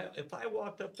not, if I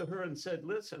walked up to her and said,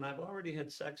 "Listen, I've already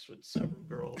had sex with several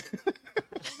girls,"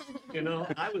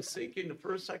 I was thinking the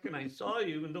first second I saw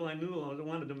you, even though I knew I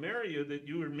wanted to marry you, that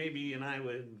you were maybe, and I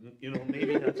would,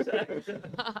 maybe have sex,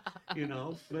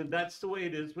 but that's the way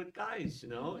it is with guys,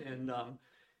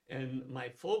 and my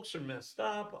folks are messed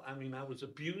up. I mean, I was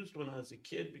abused when I was a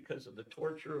kid because of the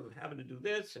torture of having to do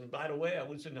this. And by the way, I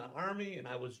was in the army and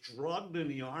I was drugged in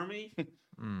the army.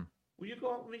 Will you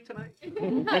go out with me tonight?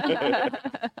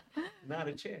 Not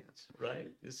a chance, right?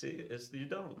 You see, you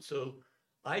don't. So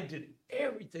I did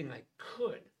everything I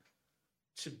could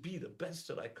to be the best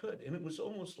that I could. And it was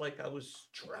almost like I was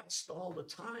stressed all the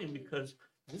time because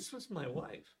this was my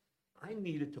wife. I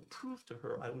needed to prove to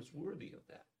her I was worthy of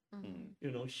that.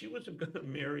 She wasn't going to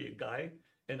marry a guy,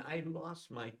 and I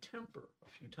lost my temper a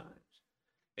few times.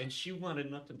 And she wanted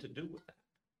nothing to do with that.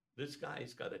 This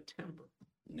guy's got a temper.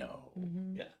 No.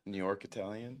 Yeah. New York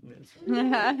Italian? Yes.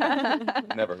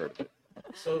 Never heard of it.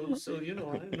 So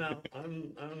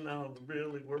I'm now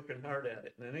really working hard at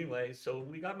it. And anyway, so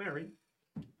we got married,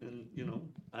 and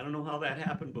I don't know how that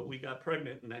happened, but we got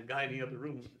pregnant, and that guy in the other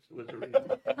room was the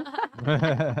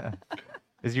reason.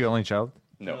 Is your only child?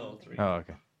 No. 3. Oh,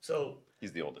 okay. So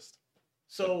He's the oldest.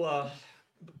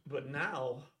 but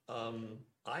now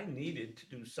I needed to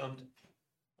do something.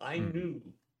 I knew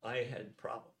I had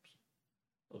problems.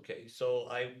 Okay, so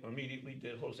I immediately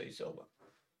did Jose Silva.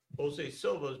 Jose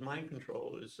Silva's mind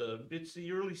control it's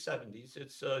the early 70s.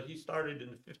 He started in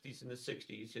the 50s and the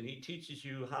 60s, and he teaches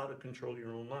you how to control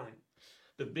your own mind.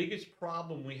 The biggest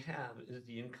problem we have is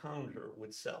the encounter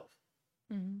with self.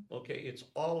 Okay, it's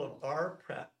all of our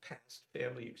past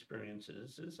family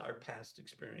experiences, our past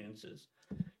experiences.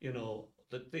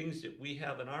 The things that we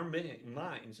have in our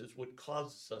minds is what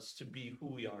causes us to be who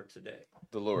we are today.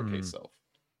 The lowercase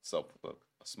self with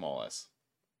a small s.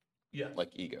 Yeah.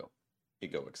 Like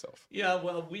egoic self. Yeah,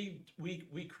 well, we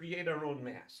create our own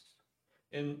masks.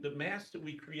 And the mask that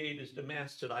we create is the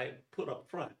mask that I put up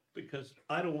front, because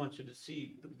I don't want you to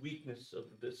see the weakness of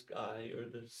this guy or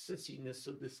the sissiness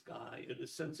of this guy or the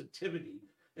sensitivity.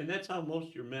 And that's how most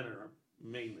of your men are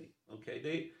mainly,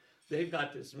 okay? They've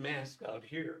got this mask out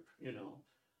here,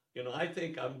 I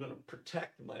think I'm going to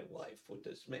protect my wife with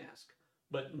this mask.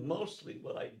 But mostly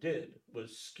what I did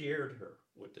was scared her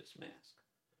with this mask.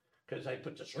 Because I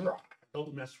put this,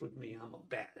 "Don't mess with me, I'm a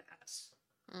badass."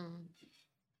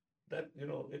 That,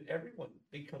 everyone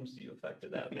becomes the effect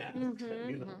of that mask,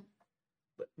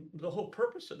 But the whole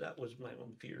purpose of that was my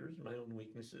own fears, my own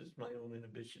weaknesses, my own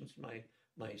inhibitions, my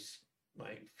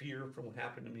fear from what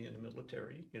happened to me in the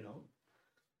military,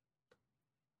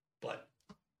 But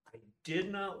I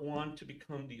did not want to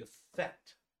become the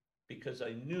effect, because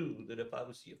I knew that if I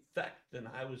was the effect, then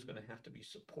I was going to have to be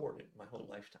supported my whole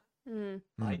lifetime.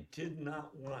 I did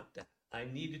not want that. I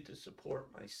needed to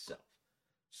support myself.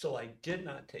 So I did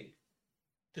not take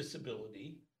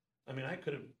disability. I mean, I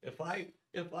could have, if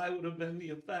I would have been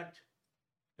the effect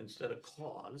instead of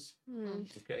cause.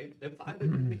 Okay, if I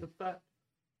didn't make effect,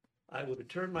 I would have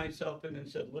turned myself in and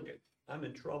said, look, I'm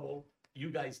in trouble. You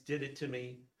guys did it to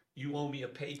me. You owe me a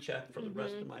paycheck for the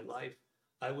rest of my life.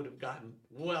 I would have gotten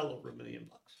well over $1 million.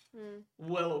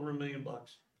 Well over $1 million.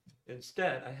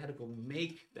 Instead, I had to go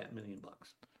make that $1 million.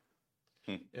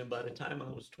 And by the time I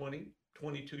was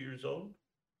 22 years old,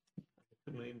 I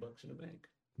had $2 million in the bank.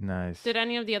 Nice. Did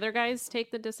any of the other guys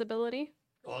take the disability?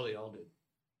 Oh, they all did.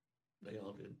 They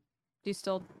all did. Do you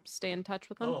still stay in touch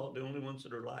with them? Oh, the only ones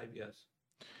that are alive, yes.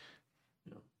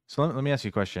 Yeah. So let me ask you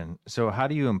a question. So how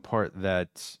do you impart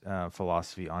that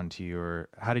philosophy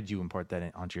how did you impart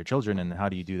that onto your children, and how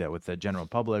do you do that with the general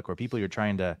public or people you're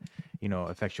trying to,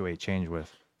 effectuate change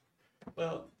with?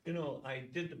 Well, I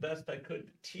did the best I could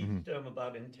to teach them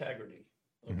about integrity.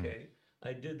 Okay.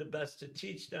 I did the best to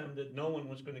teach them that no one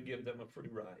was going to give them a free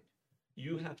ride.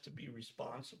 You have to be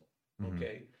responsible.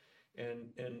 Okay. And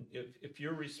if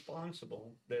you're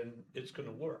responsible, then it's going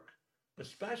to work,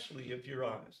 especially if you're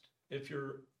honest. If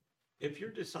you're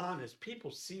dishonest,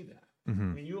 people see that. I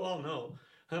mean, you all know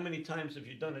how many times have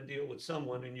you done a deal with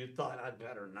someone and you thought, I'd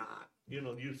better not.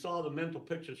 You saw the mental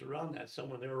pictures around that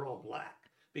someone, they were all black.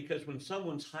 Because when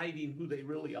someone's hiding who they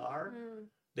really are,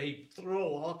 they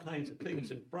throw all kinds of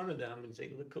things in front of them and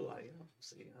say, look who I am.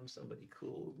 See, I'm somebody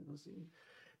cool. See?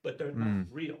 But they're not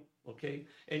real, okay?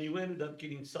 And you ended up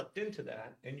getting sucked into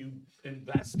that, and you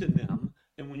invest in them.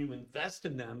 And when you invest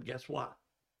in them, guess what?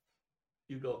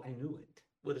 You go, I knew it.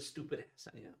 What a stupid ass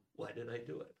I am. Why did I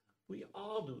do it? We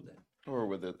all do that. Or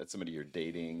whether that's somebody you're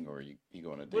dating, or you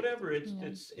go on a date. Whatever it's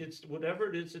whatever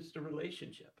it is, it's the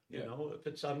relationship. You know, if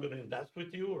it's I'm going to invest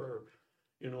with you, or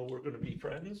we're going to be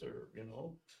friends, or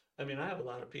I mean, I have a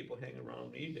lot of people hang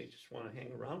around me. They just want to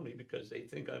hang around me because they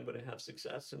think I'm going to have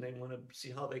success, and they want to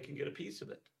see how they can get a piece of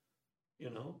it.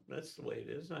 That's the way it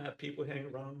is. And I have people hang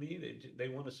around me. They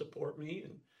want to support me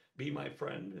and be my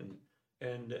friend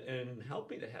and help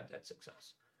me to have that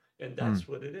success. And that's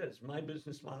what it is. My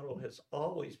business model has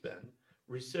always been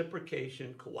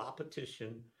reciprocation,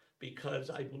 co-opetition, because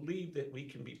I believe that we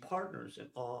can be partners and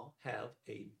all have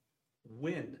a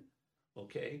win,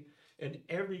 okay? And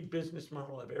every business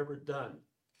model I've ever done,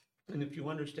 and if you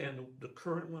understand the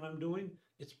current one I'm doing,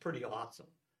 it's pretty awesome.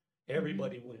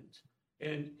 Everybody wins.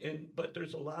 But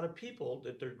there's a lot of people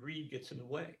that their greed gets in the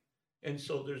way. And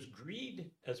so there's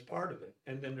greed as part of it,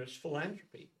 and then there's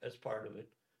philanthropy as part of it,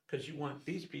 because you want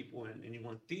these people in and you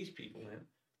want these people in,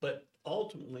 but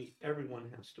ultimately everyone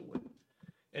has to win.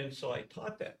 And so I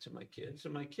taught that to my kids,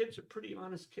 and my kids are pretty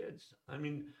honest kids. I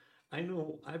mean, I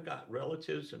know I've got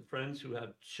relatives and friends who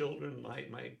have children.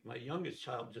 My youngest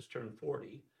child just turned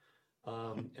 40,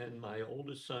 and my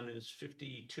oldest son is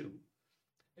 52.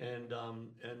 And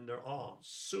they're all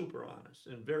super honest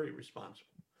and very responsible.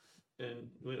 And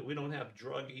we don't have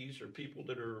druggies or people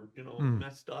that are,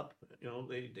 messed up.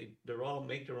 They're all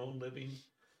make their own living.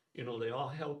 They all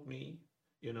help me.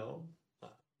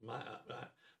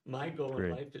 My goal in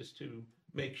life is to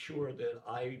make sure that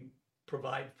I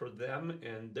provide for them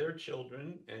and their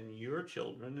children and your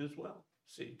children as well.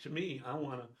 See, to me, I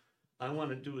want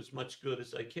to do as much good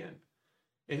as I can,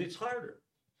 and it's harder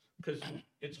because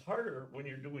it's harder when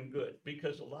you're doing good,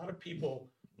 because a lot of people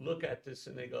look at this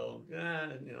and they go,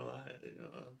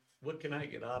 what can I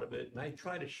get out of it? And I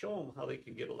try to show them how they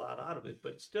can get a lot out of it,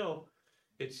 but still,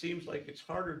 it seems like it's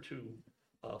harder to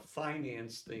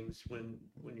finance things when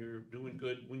you're doing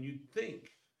good. When you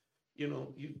think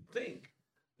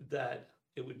that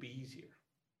it would be easier.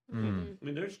 I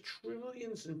mean, there's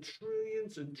trillions and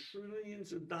trillions and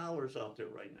trillions of dollars out there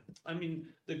right now. I mean,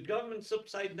 the government's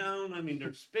upside down. I mean,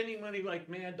 they're spending money like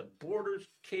mad. The border's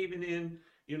caving in.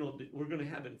 We're going to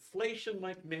have inflation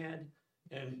like mad.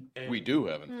 And we do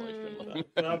have inflation.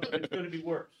 Well, it's going to be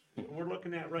worse. What we're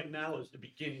looking at right now is the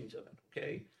beginnings of it,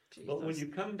 okay? Jesus. But when you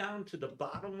come down to the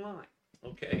bottom line,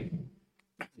 okay,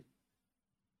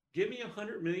 give me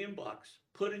 $100 million,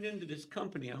 put it into this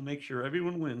company, I'll make sure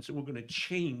everyone wins, and we're going to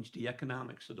change the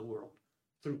economics of the world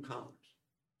through commerce.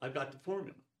 I've got the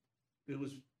formula. It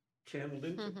was channeled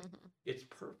into it. It's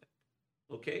perfect,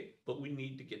 okay? But we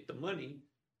need to get the money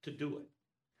to do it.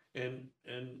 And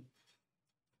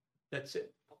that's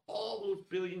it. All those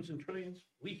billions and trillions,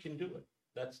 we can do it.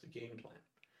 That's the game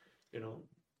plan,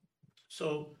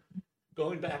 So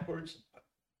going backwards,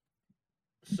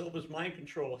 Silva's mind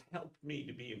control helped me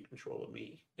to be in control of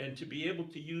me, and to be able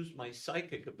to use my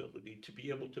psychic ability to be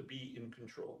able to be in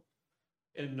control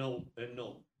and know.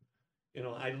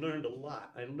 I learned a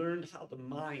lot. I learned how the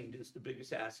mind is the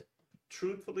biggest asset.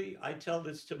 Truthfully, I tell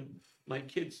this to my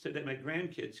kids today, my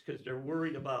grandkids, because they're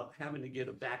worried about having to get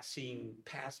a vaccine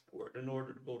passport in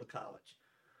order to go to college.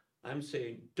 I'm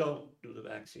saying don't do the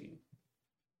vaccine.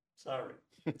 Sorry.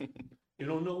 You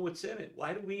don't know what's in it.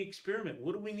 Why do we experiment?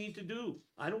 What do we need to do?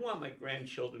 I don't want my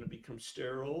grandchildren to become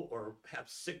sterile or have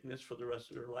sickness for the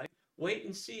rest of their life. Wait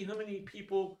and see how many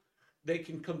people they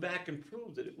can come back and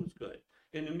prove that it was good.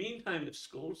 In the meantime, if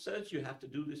school says you have to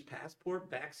do this passport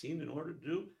vaccine in order to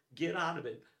do, get out of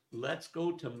it. Let's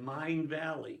go to Mind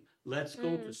Valley. Let's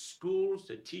go to schools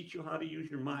to teach you how to use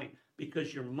your mind,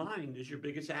 because your mind is your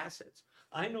biggest assets.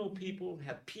 I know people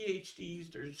have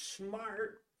PhDs, they're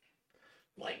smart,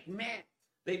 like math.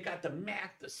 They've got the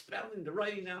math, the spelling, the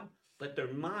writing now, but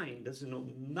their mind doesn't know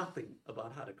nothing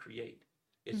about how to create.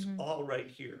 It's all right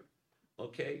here,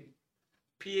 okay?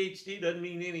 PhD doesn't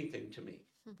mean anything to me.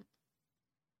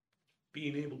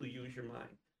 Being able to use your mind.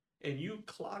 And you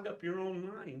clog up your own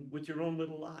mind with your own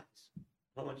little lies.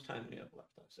 How much time do you have left?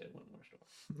 I'll say one more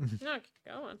story. No, keep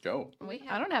going. Go.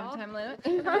 I don't have a time limit.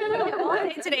 All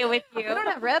day today with you. We don't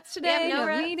have reps today. no No,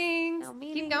 reps, meetings. no Keep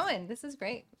meetings. going. This is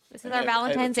great. This is our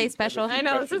Valentine's Day special. I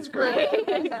know, this is great.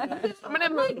 I'm gonna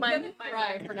move my my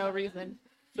cry for no reason.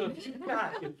 So if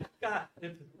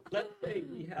let's say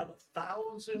we have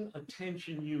 1,000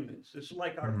 attention units, it's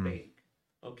like our bank,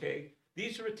 okay?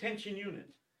 These are attention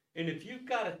units. And if you've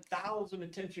got 1,000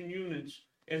 attention units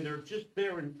and they're just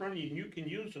there in front of you and you can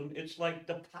use them, it's like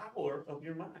the power of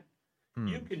your mind.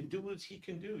 You can do as he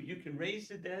can do. You can raise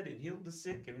the dead and heal the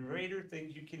sick and greater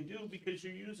things you can do because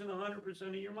you're using 100%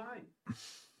 of your mind.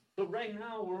 But right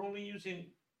now we're only using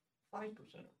 5%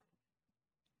 of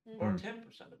it or 10%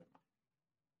 of it.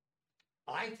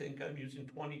 I think I'm using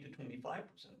 20 to 25%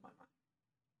 of my mind.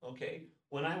 Okay?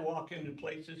 When I walk into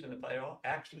places and if I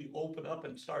actually open up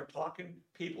and start talking,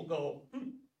 people go,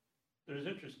 there's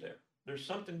interest there. There's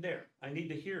something there. I need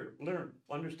to hear, learn,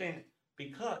 understand,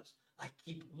 because I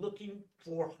keep looking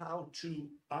for how to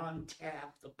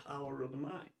untap the power of the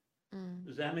mind.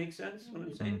 Does that make sense what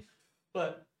I'm saying?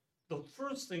 But the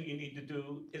first thing you need to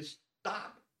do is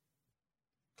stop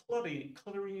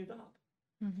cluttering it up.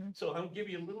 So I'm gonna give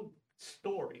you a little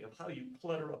story of how you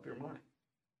clutter up your mind.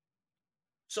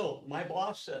 So my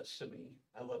boss says to me,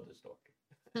 I love this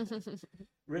story.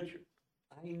 Richard,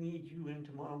 I need you in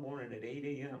tomorrow morning at 8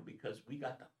 a.m. because we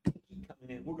got the pinky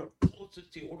coming in. We're going to close this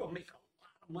deal. We're going to make a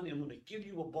lot of money. I'm going to give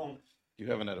you a bonus. You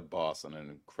haven't had a boss in an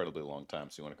incredibly long time,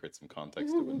 so you want to create some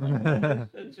context to it.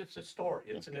 It's just a story.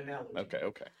 It's an analogy. Okay.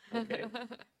 Okay.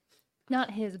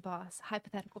 Not his boss,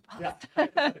 hypothetical boss.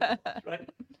 Yeah. Right.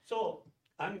 So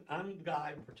I'm the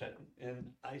guy pretending,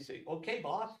 and I say, okay,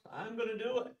 boss, I'm going to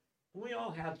do it. We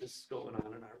all have this going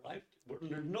on in our life.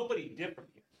 There's nobody different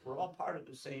here. We're all part of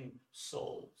the same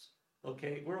souls.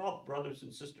 Okay, we're all brothers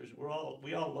and sisters.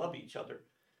 We all love each other.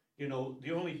 You know,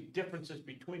 the only differences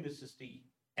between us is the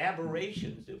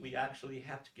aberrations that we actually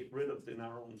have to get rid of in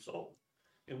our own soul,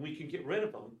 and we can get rid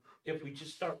of them if we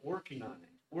just start working on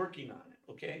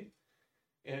it. Okay,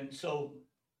 and so.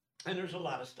 And there's a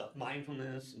lot of stuff,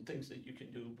 mindfulness and things that you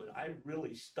can do, but I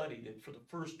really studied it for the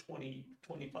first 20,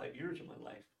 25 years of my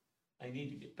life. I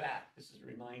need to get back. This is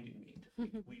reminding me.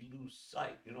 We lose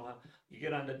sight. You know, how you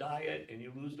get on the diet and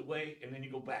you lose the weight and then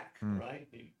you go back, right?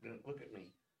 You look at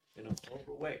me, you know,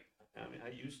 overweight. I mean, I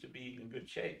used to be in good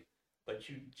shape, but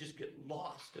you just get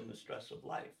lost in the stress of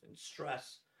life, and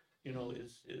stress, you know,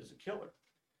 is a killer.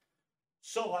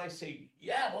 So I say,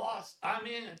 yeah, boss, I'm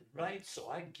in, right? So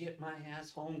I get my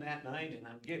ass home that night and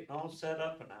I'm getting all set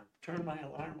up and I'm turning my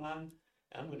alarm on.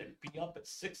 I'm going to be up at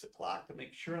 6 o'clock to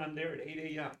make sure I'm there at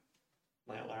 8 a.m.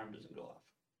 My alarm doesn't go off.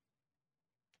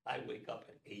 I wake up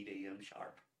at 8 a.m.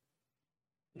 sharp.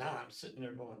 Now I'm sitting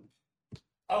there going,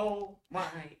 oh my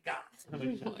God. How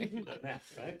many times have you done that,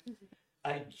 right?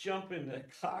 I jump in the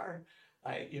car.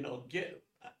 I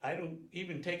don't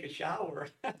even take a shower.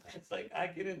 It's like I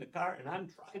get in the car and I'm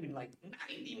driving like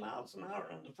 90 miles an hour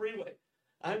on the freeway.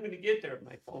 I'm going to get there.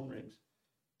 My phone rings.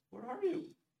 Where are you?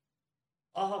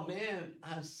 Oh, man,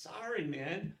 I'm sorry,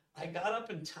 man. I got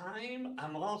up in time.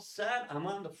 I'm all set. I'm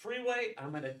on the freeway.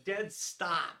 I'm at a dead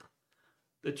stop.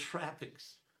 The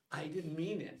traffic's. I didn't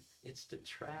mean it. It's the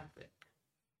traffic.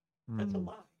 That's a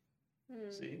lie.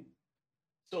 See?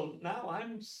 So now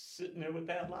I'm sitting there with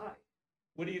that lie.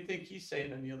 What do you think he's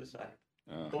saying on the other side?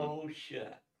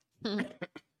 Bullshit.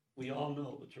 We all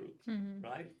know the truth,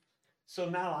 right? So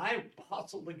now I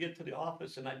hustle to get to the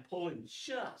office and I pull in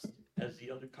just as the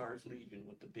other car's leaving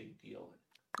with the big deal.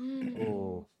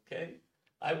 Okay?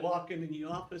 I walk into the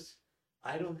office.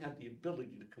 I don't have the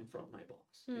ability to confront my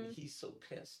boss. And he's so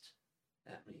pissed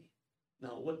at me.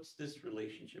 Now, what's this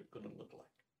relationship going to look like?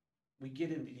 We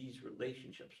get into these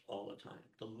relationships all the time.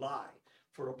 The lie.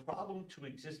 For a problem to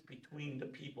exist between the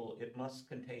people, it must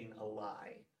contain a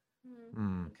lie.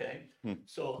 Okay. Hmm.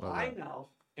 So Love I that. now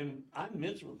I'm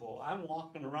miserable. I'm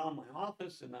walking around my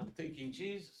office and I'm thinking,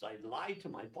 Jesus, I lied to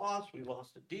my boss. We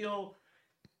lost a deal.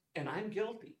 And I'm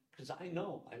guilty because I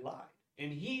know I lied.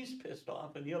 And he's pissed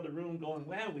off in the other room going,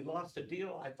 well, we lost a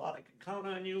deal. I thought I could count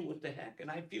on you. What the heck?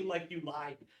 And I feel like you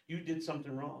lied. You did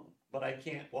something wrong. But I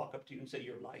can't walk up to you and say,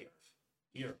 you're a liar.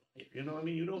 You're a liar. You know what I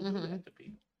mean? You don't do that to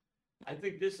people. I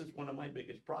think this is one of my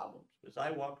biggest problems because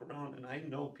I walk around and I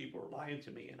know people are lying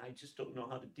to me and I just don't know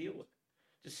how to deal with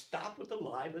it. Just stop with the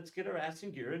lie. Let's get our ass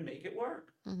in gear and make it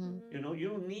work. You know, you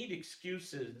don't need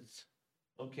excuses.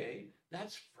 Okay,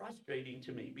 that's frustrating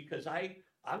to me because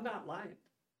I'm not lying.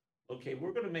 Okay,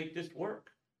 we're going to make this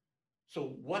work.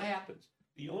 So what happens?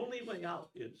 The only way out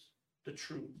is the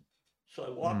truth. So I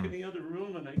walk in the other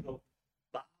room and I go,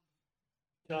 Bob,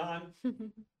 John,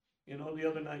 you know, the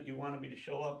other night you wanted me to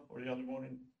show up, or the other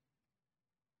morning.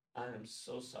 I am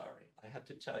so sorry. I have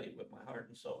to tell you with my heart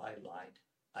and soul, I lied.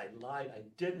 I lied. I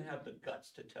didn't have the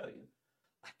guts to tell you.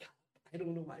 I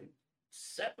don't know. I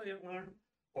set my alarm,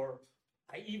 or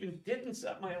I even didn't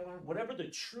set my alarm, whatever the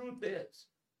truth is.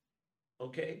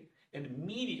 Okay? And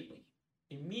immediately,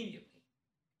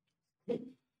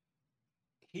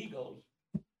 he goes,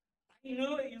 I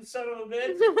knew it, you son of a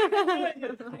bitch.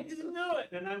 I just knew it.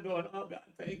 And I'm going, oh God,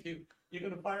 thank you. You're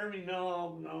going to fire me?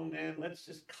 No, man. Let's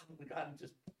just come to God and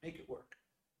just make it work.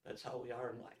 That's how we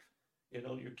are in life. You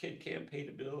know, your kid can't pay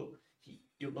the bill.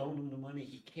 You loan him the money.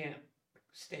 He can't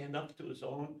stand up to his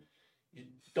own. You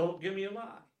don't give me a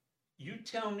lie. You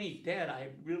tell me, Dad, I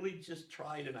really just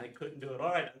tried and I couldn't do it. All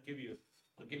right, I'll give you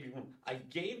one. I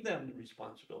gave them the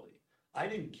responsibility. I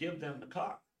didn't give them the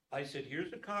car. I said,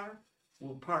 here's the car.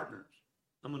 We're partners.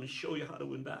 I'm going to show you how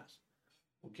to invest.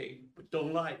 Okay, but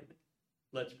don't lie to me.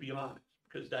 Let's be honest,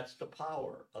 because that's the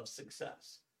power of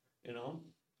success, you know?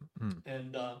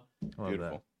 And I love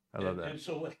Beautiful. that. I love that. and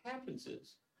so what happens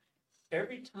is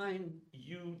every time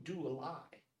you do a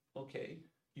lie, okay,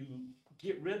 you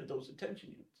get rid of those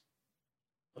attention units.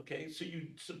 Okay, so you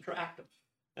subtract them.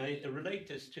 And I relate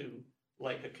this to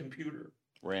like a computer,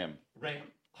 RAM.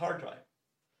 hard drive.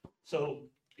 So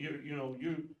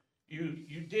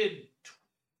you did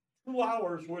 2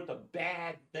 hours worth of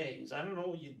bad things. I don't know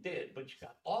what you did, but you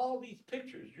got all these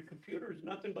pictures. Your computer is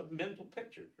nothing but mental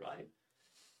pictures, right?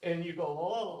 And you go,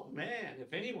 oh man,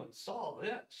 if anyone saw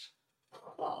this,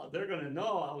 oh, they're going to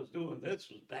know I was doing this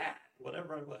was bad,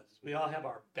 whatever it was. We all have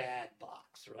our bad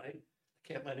box, right? I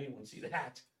can't let anyone see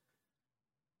that.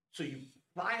 So you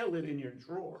file it in your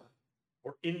drawer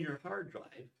or in your hard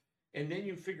drive, and then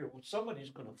you figure, well,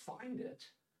 somebody's going to find it.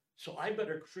 So I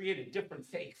better create a different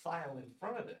fake file in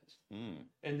front of it.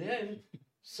 And then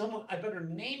I better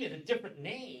name it a different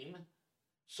name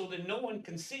so that no one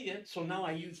can see it. So now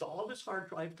I used all this hard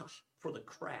drive for the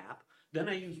crap. Then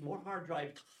I use more hard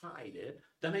drive to hide it.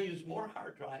 Then I use more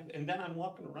hard drive. And then I'm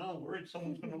walking around worried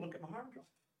someone's going to look at my hard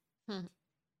drive.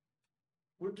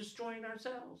 We're destroying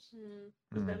ourselves.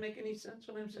 Does that make any sense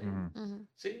what I'm saying?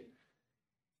 See?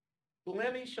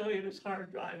 Let me show you this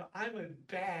hard drive. I'm a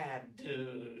bad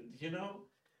dude, you know?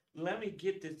 Let me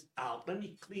get this out. Let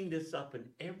me clean this up. And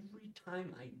every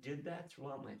time I did that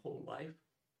throughout my whole life,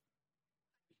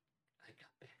 I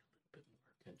got back a little bit more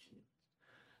attention.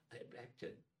 I got back to,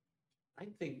 I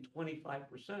think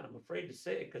 25%. I'm afraid to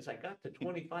say it because I got to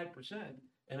 25%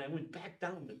 and I went back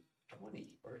down to 20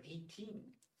 or 18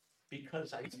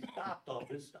 because I stopped all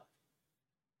this stuff.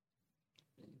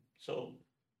 So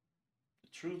the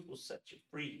truth will set you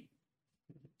free.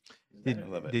 I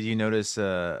love it. Did you notice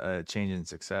a change in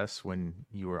success when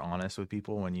you were honest with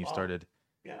people, when you started?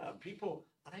 Yeah, people,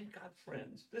 I've got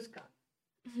friends. This guy,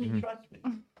 he trusts me.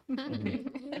 Okay?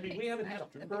 I mean, we haven't had a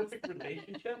perfect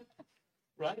relationship,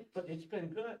 right? But it's been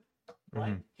good,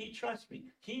 right? He trusts me.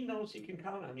 He knows he can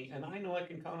count on me, and I know I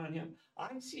can count on him.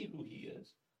 I see who he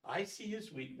is. I see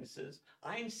his weaknesses.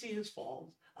 I see his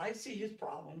faults. I see his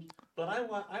problems. But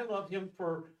I love him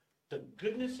for the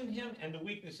goodness in him and the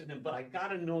weakness in him. But I got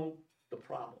to know the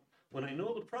problem. When I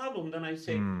know the problem, then I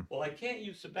say, well, I can't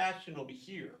use Sebastian over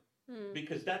here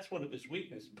because that's one of his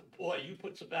weaknesses. But boy, you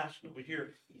put Sebastian over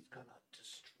here, he's going to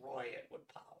destroy it with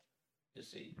power, you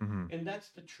see? And that's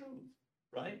the truth,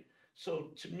 right?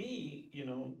 So to me, you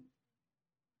know,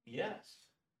 yes,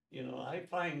 you know, I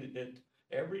find that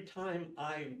every time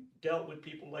I dealt with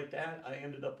people like that, I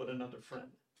ended up with another friend.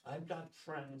 I've got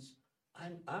friends.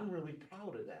 I'm really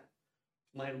proud of that.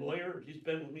 My lawyer, he's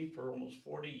been with me for almost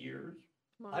 40 years.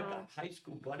 Wow. I've got high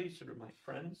school buddies that are my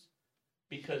friends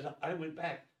because I went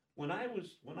back. When I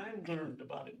learned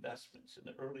about investments in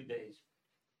the early days,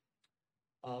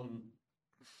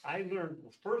 I learned,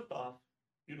 well, first off,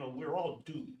 you know, we're all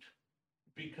duped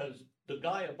because the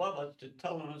guy above us is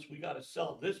telling us we gotta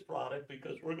sell this product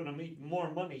because we're gonna make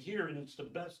more money here and it's the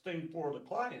best thing for the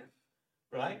client,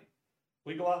 right?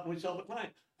 We go out and we sell the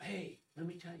client. Hey, let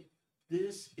me tell you,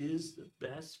 this is the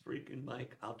best freaking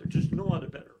mic out there. Just no other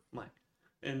better mic.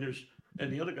 And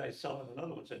the other guy's selling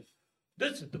another one said,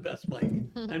 this is the best mic.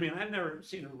 I mean, I've never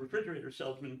seen a refrigerator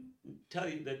salesman tell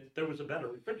you that there was a better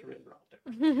refrigerator out there.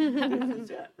 This is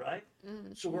it, right?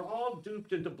 So we're all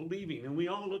duped into believing, and we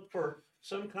all look for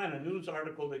some kind of news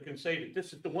article that can say that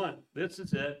this is the one, this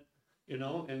is it, you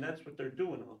know, and that's what they're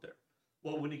doing out there.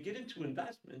 Well, when you get into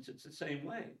investments, it's the same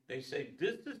way. They say,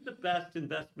 this is the best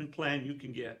investment plan you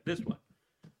can get, this one.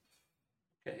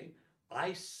 Okay,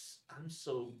 I'm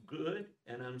so good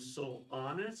and I'm so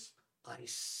honest, I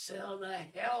sell the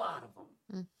hell out of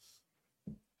them.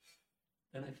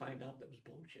 Then I find out that was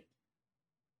bullshit.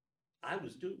 I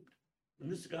was duped.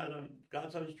 And this is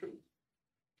God's honest truth.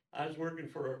 I was working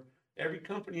for every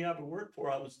company I ever worked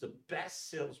for. I was the best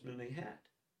salesman they had.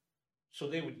 So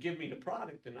they would give me the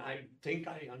product and I think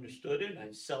I understood it.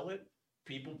 I sell it.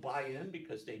 People buy in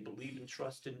because they believe and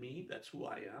trust in me. That's who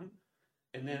I am.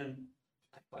 And then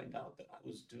I find out that I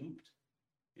was duped.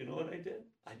 You know what I did?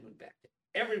 I went back to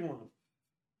every one of them.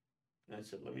 And I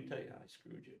said, let me tell you how I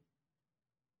screwed you.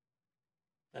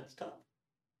 That's tough.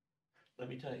 Let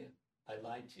me tell you, I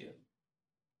lied to you.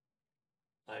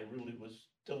 I really was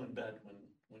still in bed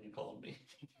when you called me.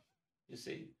 You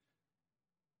see,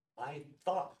 I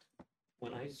thought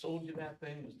when I sold you that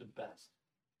thing was the best.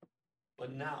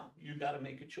 But now you got to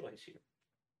make a choice here.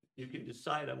 You can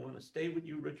decide I want to stay with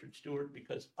you, Richard Stewart,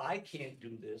 because I can't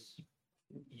do this.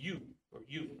 You,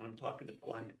 I'm talking to the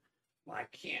client. I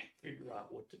can't figure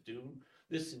out what to do.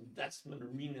 This investment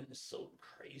arena is so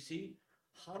crazy.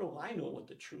 How do I know what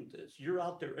the truth is? You're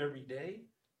out there every day.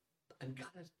 I've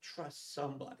got to trust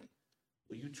somebody.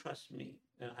 Will you trust me?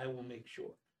 And I will make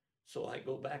sure. So I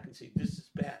go back and say, this is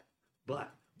bad.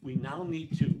 But we now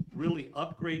need to really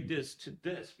upgrade this to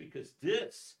this because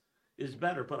this is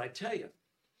better. But I tell you,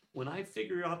 when I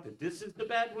figure out that this is the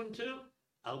bad one too,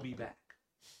 I'll be back.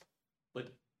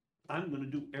 But I'm going to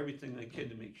do everything I can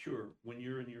to make sure when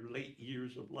you're in your late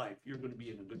years of life, you're going to be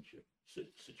in a good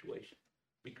situation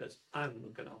because I'm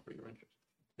looking out for your interest.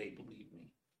 They believe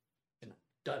me. And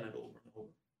I've done it over and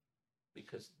over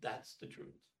because that's the truth.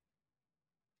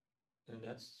 And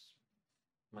that's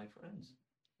my friends.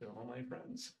 They're all my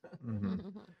friends.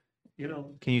 You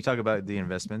know. Can you talk about the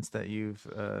investments that you've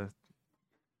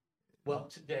well,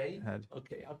 today, had?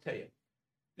 Okay, I'll tell you.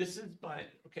 This is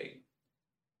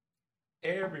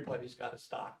everybody's got a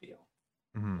stock deal.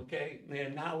 Okay,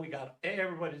 and now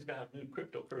everybody's got a new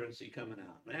cryptocurrency coming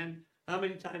out, man. How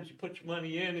many times you put your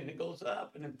money in and it goes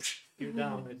up and then you're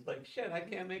down? It's like, shit, I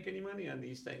can't make any money on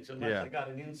these things unless I got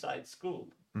an inside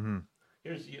scoop.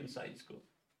 Here's the inside scoop.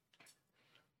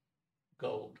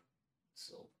 Gold,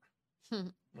 silver.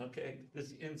 Okay, this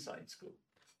is the inside scoop.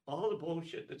 All the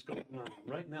bullshit that's going on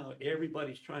right now,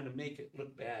 everybody's trying to make it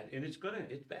look bad, and it's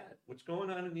bad. What's going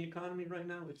on in the economy right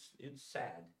now? It's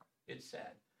sad. It's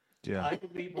sad. Yeah. I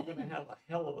believe we're going to have a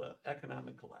hell of an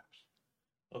economic collapse.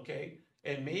 Okay,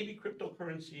 and maybe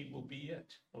cryptocurrency will be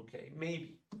it. Okay,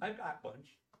 maybe I've got a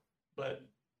bunch, but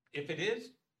if it is,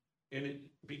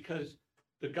 because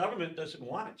the government doesn't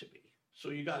want it to be, so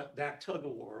you got that tug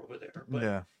of war over there.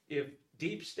 But if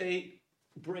deep state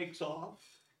breaks off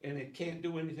and it can't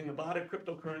do anything about it,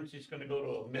 cryptocurrency is going to go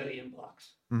to $1 million.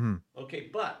 Okay,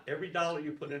 but every dollar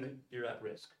you put in it, you're at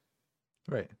risk.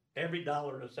 Right. Every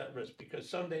dollar is at risk because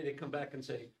someday they come back and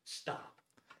say, stop.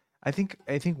 I think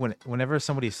whenever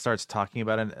somebody starts talking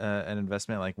about an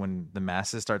investment, like when the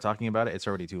masses start talking about it, it's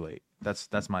already too late.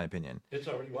 That's my opinion. It's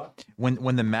already what?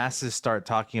 When the masses start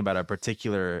talking about a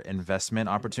particular investment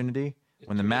opportunity,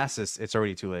 it's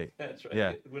already too late. That's right.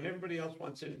 Yeah. When everybody else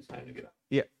wants in, it's time to get out.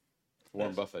 Yeah.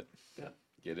 Warren Buffett. Yeah.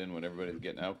 Get in when everybody's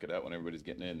getting out, get out when everybody's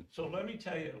getting in. So let me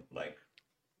tell you, like,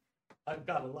 I've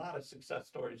got a lot of success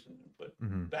stories, but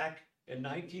back in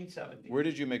 1970. Where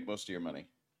did you make most of your money?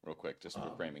 Real quick, just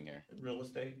for framing here. Real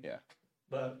estate. Yeah.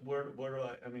 But where do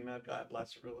I mean, I've got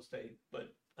lots of real estate,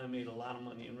 but I made a lot of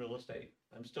money in real estate.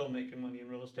 I'm still making money in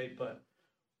real estate, but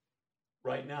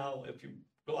right now, if you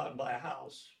go out and buy a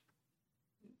house,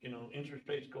 you know, interest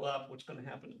rates go up, what's going to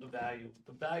happen to the value?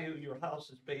 The value of your house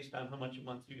is based on how much a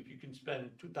month if you can spend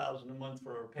 $2,000 a month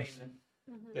for a payment,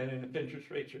 then if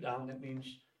interest rates are down, that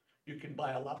means you can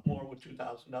buy a lot more with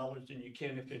 $2,000 than you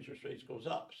can if interest rates goes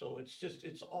up. So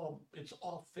it's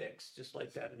all fixed, just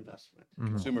like that investment.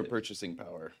 Consumer purchasing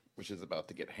power, which is about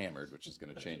to get hammered, which is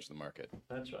going to change the market.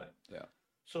 That's right. Yeah.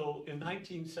 So in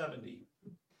 1970,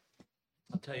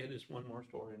 I'll tell you this one more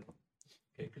story.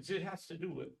 Okay, because it has to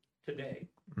do with today.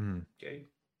 Mhm. Okay.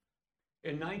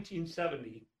 In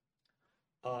 1970,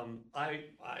 I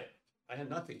had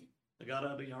nothing. I got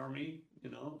out of the army, you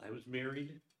know, I was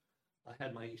married. I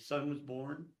had my son was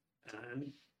born,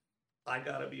 and I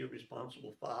got to be a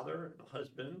responsible father and a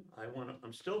husband.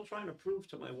 I'm still trying to prove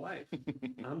to my wife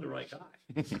I'm the right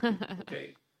guy.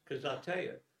 Okay. Because I'll tell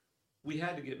you, we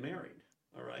had to get married.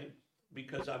 All right.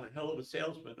 Because I'm a hell of a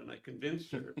salesman and I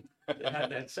convinced her to have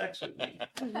that sex with me.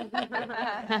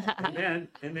 And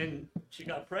then she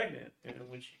got pregnant. And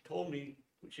when she told me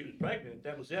when she was pregnant,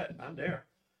 that was it. I'm there.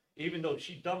 Even though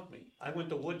she dumped me. I went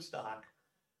to Woodstock,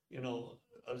 you know,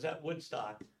 I was at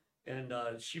Woodstock and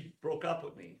she broke up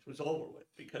with me. It was over with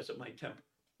because of my temper.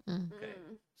 Okay.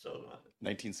 So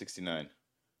 1969.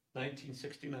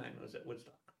 1969, I was at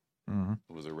Woodstock.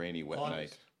 It was a rainy, wet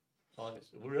night.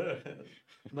 August.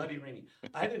 Muddy, rainy.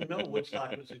 I didn't know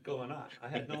Woodstock was going on. I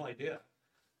had no idea.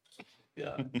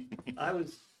 Yeah. I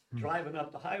was driving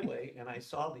up the highway and I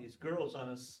saw these girls on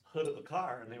the hood of a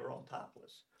car and they were all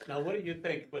topless. Now, what do you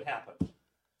think would happen?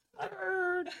 I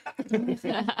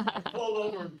pulled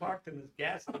over and parked in this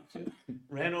gas station,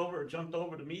 ran over, jumped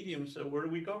over to medium, said, where are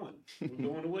we going? We're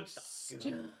going to Woodstock.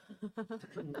 You know?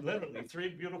 Literally, 3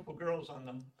 beautiful girls on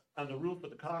the roof of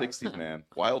the car. 60s, man.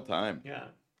 Wild time. Yeah.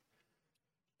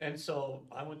 And so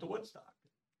I went to Woodstock.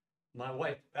 My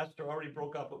wife, Esther, already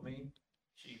broke up with me.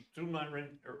 She threw my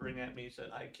ring at me,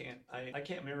 said, I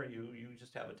can't marry you. You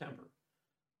just have a temper.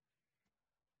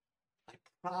 I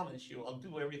promise you, I'll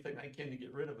do everything I can to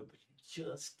get rid of it, but you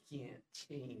just can't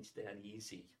change that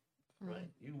easy, right?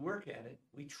 You work at it,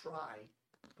 we try,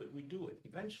 but we do it.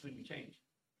 Eventually we change,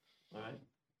 all right?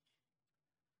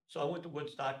 So I went to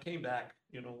Woodstock, came back,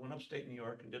 you know, went upstate New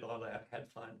York and did all that, had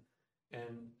fun.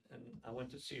 And I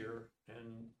went to see her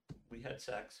and we had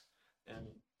sex and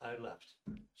I left.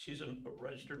 She's a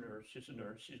registered nurse. She's a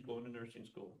nurse. She's going to nursing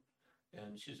school.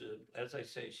 And as I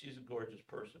say, she's a gorgeous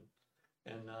person.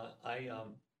 And I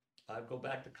go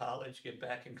back to college, get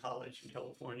back in college in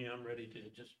California. I'm ready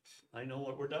to I know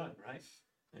what we're done, right?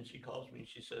 And she calls me and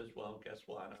she says, well, guess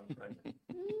what? I'm pregnant.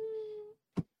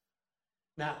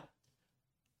 Now,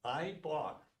 I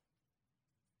bought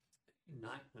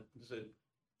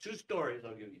 2 stories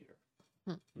I'll give you here.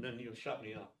 And then you'll shut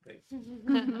me up, okay?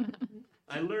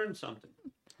 I learned something.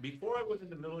 Before I went in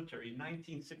the military, in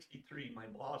 1963, my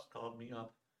boss called me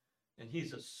up, and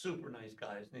he's a super nice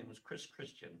guy. His name was Chris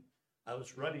Christian. I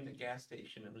was running a gas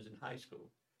station. I was in high school.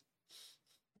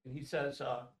 And he says,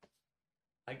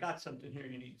 I got something here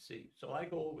you need to see. So I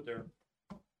go over there,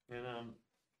 and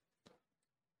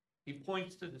he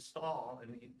points to the stall,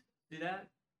 and he, see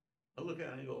that? I look at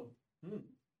it and I go,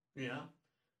 yeah.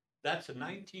 That's a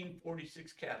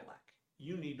 1946 Cadillac.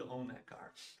 You need to own that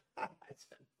car. I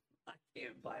said, I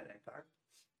can't buy that car.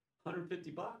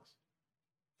 $150.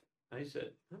 I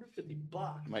said,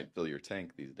 $150. Might fill your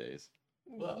tank these days.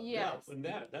 Well, yeah, and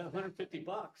that $150,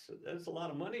 that's a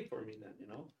lot of money for me then, you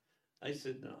know. I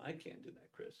said, no, I can't do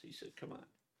that, Chris. He said, come on.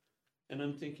 And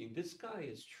I'm thinking, this guy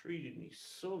has treated me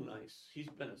so nice. He's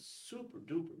been a super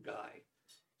duper guy.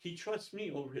 He trusts me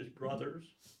over his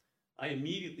brothers. I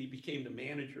immediately became the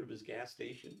manager of his gas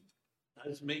station. I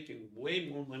was making way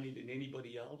more money than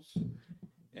anybody else.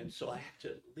 And so I have to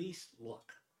at least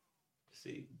look.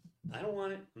 See, I don't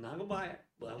want it. I'm not going to buy it,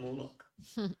 but I'm going to look.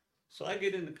 So I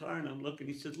get in the car and I'm looking.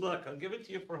 He says, look, I'll give it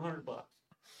to you for $100.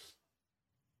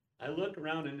 I look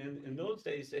around, and in those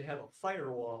days, they have a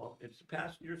firewall. It's the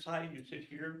passenger side. You sit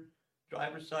here,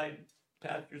 driver's side,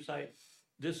 passenger side.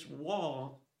 This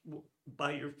wall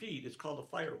by your feet is called a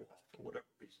firewall for whatever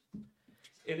reason.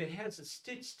 And it has a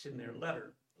stitched in there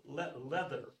leather,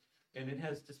 and it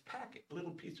has this packet,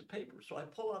 little piece of paper. So I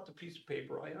pull out the piece of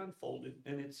paper, I unfold it,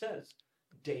 and it says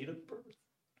date of birth,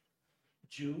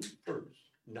 June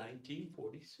 1st,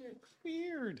 1946.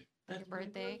 Weird. That's my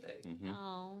birthday. Mm-hmm.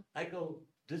 Oh. I go,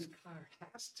 this car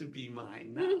has to be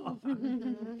mine now.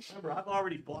 Remember, I've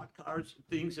already bought cars,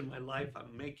 things in my life.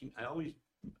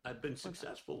 I've been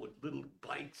successful with little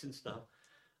bikes and stuff.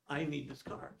 I need this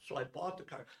car. So I bought the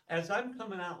car. As I'm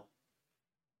coming out,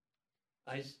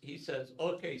 he says,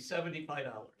 okay, $75.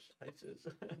 I says,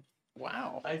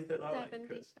 Wow. I said, all right, 70.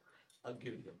 Chris, I'll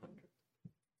give you 100.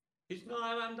 He said, no,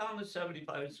 I'm down to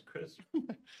 75. I said, Chris,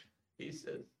 he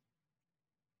says,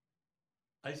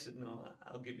 I said, no,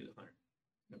 I'll give you the 100.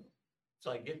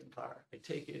 So I get the car, I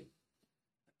take it,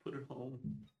 I put it home,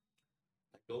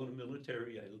 I go in the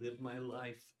military, I live my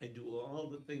life, I do all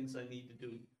the things I need to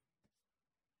do.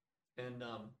 And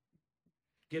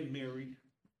get married.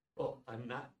 Oh, I'm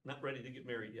not ready to get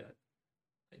married yet.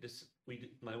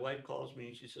 My wife calls me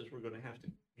and she says, we're going to have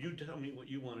to, you tell me what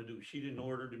you want to do. She didn't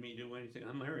order to me do anything.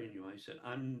 I'm marrying you. I said,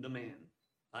 I'm the man.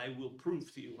 I will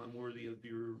prove to you I'm worthy of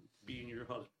being your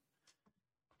husband.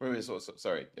 Wait, so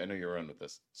sorry, I know you're on with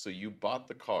this. So you bought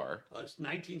the car It's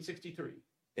 1963.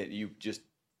 and you just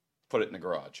put it in the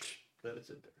garage. Let it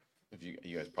sit there. If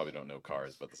you guys probably don't know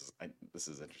cars, but this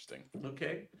is interesting.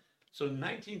 Okay. So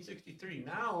 1963.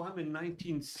 Now I'm in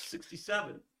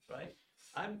 1967, right?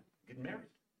 I'm getting married.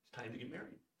 It's time to get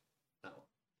married. Now,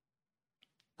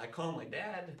 I call my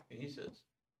dad and he says,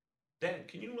 Dad,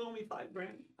 can you loan me $5,000?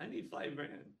 I need $5,000.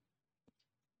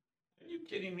 Are you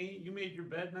kidding me? You made your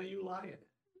bed, now you lie in it.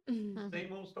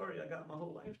 Same old story I got my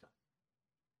whole lifetime.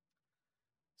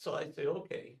 So I say,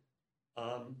 okay,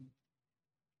 how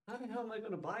the hell am I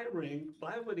going to buy a ring,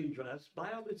 buy a wedding dress,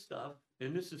 buy all this stuff?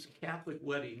 And this is a Catholic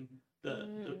wedding.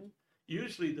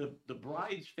 Usually the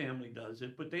bride's family does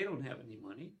it, but they don't have any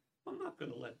money. I'm not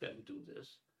going to let them do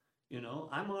this. You know,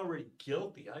 I'm already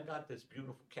guilty. I got this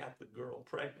beautiful Catholic girl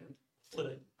pregnant. What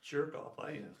a jerk off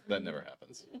I am. That never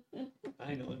happens.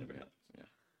 I know it never happens. Yeah.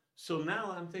 So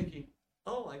now I'm thinking,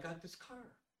 oh, I got this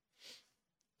car.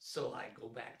 So I go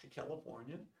back to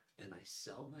California and I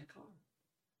sell my car.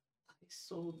 I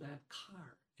sold that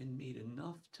car and made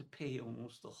enough to pay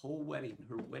almost the whole wedding,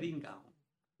 her wedding gown,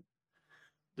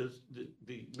 the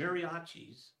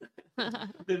mariachis,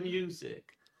 the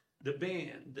music, the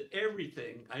band,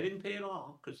 everything. I didn't pay it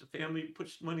all because the family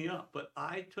pushed money up, but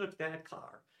I took that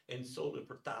car and sold it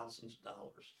for thousands of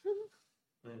dollars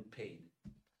and paid.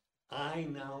 I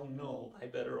now know I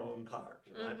better own cars.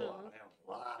 I have a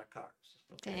lot of cars.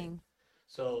 Okay? Dang.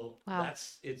 So Wow.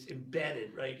 it's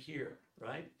embedded right here,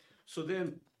 right? So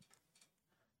then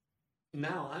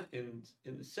now I'm in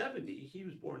the 70, he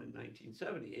was born in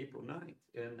 1970, April 9th.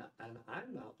 And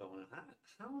I'm now going,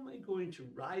 how am I going to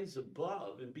rise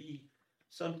above and be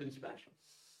something special?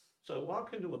 So I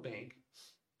walk into a bank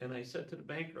and I said to the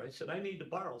banker, I said, I need to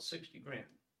borrow 60 grand.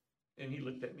 And he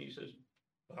looked at me, he says,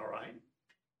 all right.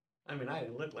 I mean, I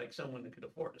didn't look like someone that could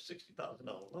afford a $60,000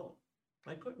 loan.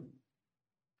 I couldn't.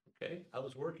 Okay. I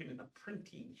was working in a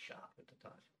printing shop at the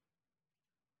time.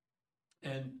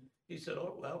 And he said,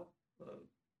 oh, well,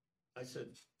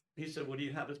 he said, what do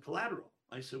you have as collateral?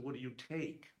 I said, what do you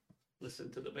take?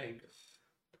 Listen to the banker.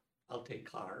 I'll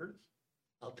take cars.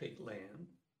 I'll take land,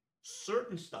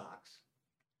 certain stocks,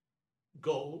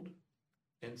 gold,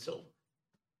 and silver.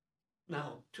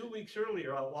 Now, 2 weeks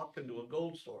earlier, I walked into a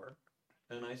gold store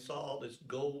and I saw all this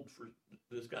gold for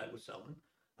this guy was selling.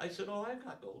 I said, oh, I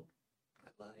got gold. I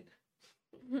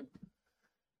lied.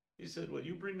 He said, well,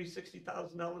 you bring me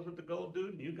 $60,000 worth of gold,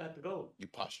 dude, and you got the gold. You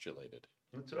postulated.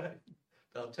 That's right.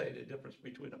 I'll tell you the difference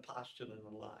between a postulate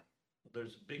and a lie.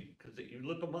 There's a big, because you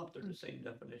look them up, they're the same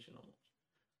definition almost.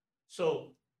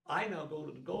 So I now go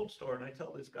to the gold store and I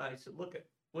tell this guy, I said, look,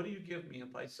 what do you give me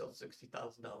if I sell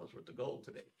 $60,000 worth of gold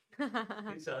today?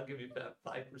 He said, I'll give you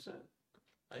 5%.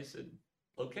 I said,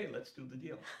 okay, let's do the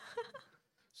deal.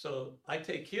 So I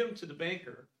take him to the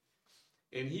banker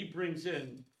and he brings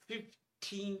in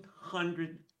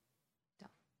 1,500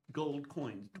 gold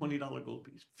coins, $20 gold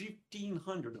piece,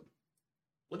 1,500 of them,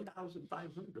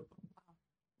 1,500 of them.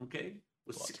 Okay,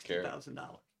 with $60,000.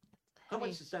 How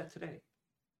much is that today?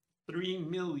 $3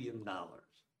 million.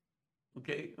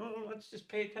 Okay, let's just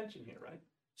pay attention here, right?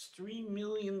 It's $3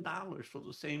 million for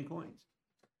the same coins.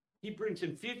 He brings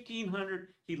in 1,500,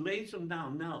 he lays them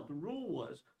down. Now, the rule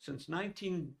was, since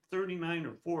 1939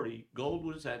 or 40, gold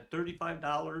was at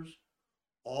 $35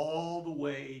 all the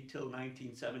way till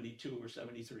 1972 or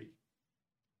 73.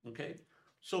 Okay,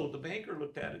 so the banker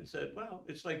looked at it and said, well,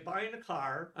 it's like buying a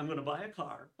car. I'm going to buy a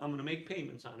car. I'm going to make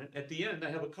payments on it. At the end,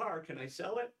 I have a car. Can I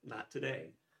sell it? Not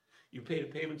today. You pay the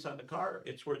payments on the car.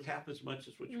 It's worth half as much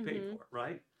as what you paid for it,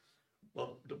 right?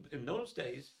 Well, in those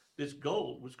days, this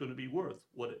gold was going to be worth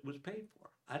what it was paid for.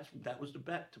 That was the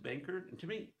bet to banker and to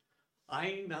me.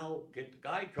 I now get the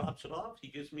guy, drops it off. He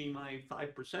gives me my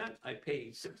 5%. I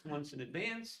pay 6 months in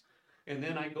advance. And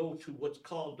then I go to what's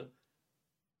called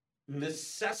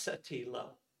necessity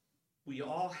level. We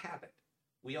all have it.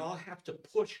 We all have to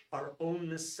push our own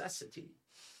necessity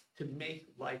to make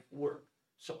life work.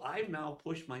 So I've now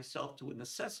pushed myself to a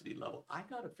necessity level. I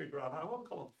got to figure out how I'm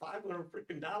going $500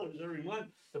 freaking every month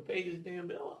to pay this damn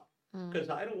bill off. Because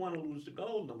I don't want to lose the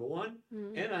gold, number one,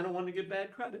 and I don't want to get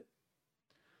bad credit.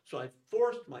 So I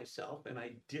forced myself and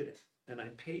I did it. And I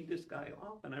paid this guy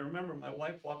off. And I remember my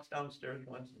wife walks downstairs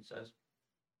once and says,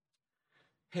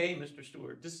 hey, Mr.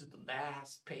 Stewart, this is the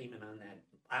last payment on that.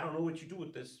 I don't know what you do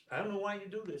with this. I don't know why you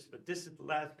do this, but this is the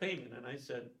last payment. And I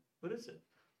said, what is it?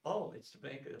 Oh, it's the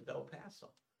Bank of El Paso.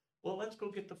 Well, let's go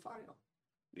get the file.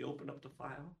 We opened up the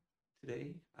file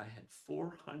today. I had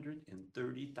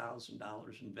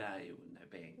 $430,000 in value in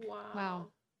that bank. Wow.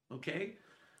 Okay,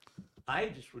 I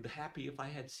just would happy if I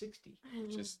had 60.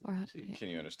 Just, See, can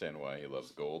you understand why he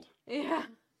loves gold? Yeah.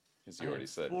 As you already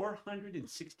said.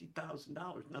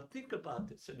 $460,000. Now think about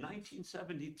this. In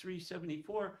 1973,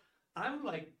 74, I'm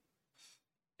like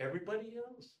everybody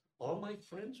else. All my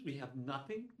friends, we have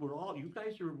nothing. You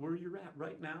guys are where you're at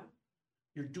right now.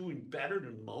 You're doing better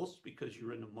than most because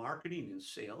you're in the marketing and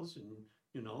sales and,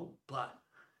 but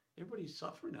everybody's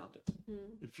suffering out there.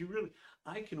 If you really,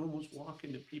 I can almost walk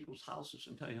into people's houses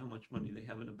and tell you how much money they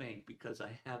have in a bank because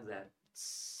I have that,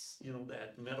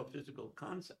 that metaphysical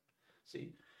concept.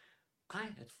 See, I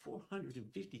had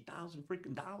 $450,000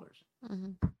 freaking dollars. I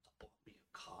bought me a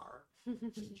car, a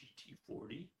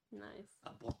GT40. Nice.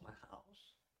 I bought my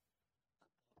house.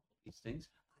 I bought all these things.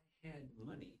 I had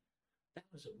money. That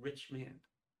was a rich man.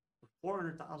 With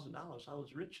 $400,000, I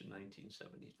was rich in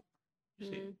 1974. You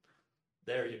see?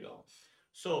 There you go.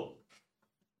 So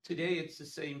today it's the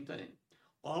same thing.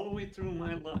 All the way through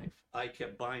my life, I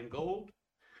kept buying gold.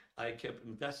 I kept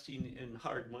investing in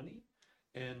hard money.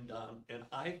 And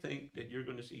I think that you're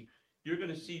going to see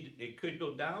it could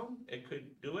go down, it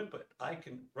could do it, but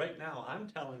right now, I'm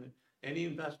telling any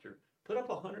investor, put up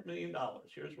 $100 million.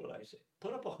 Here's what I say.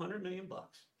 Put up $100 million.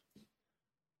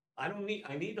 I need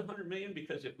 $100 million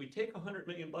because if we take $100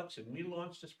 million and we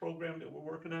launch this program that we're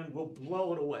working on, we'll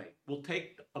blow it away. We'll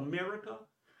take America,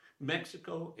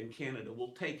 Mexico, and Canada.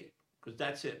 We'll take it because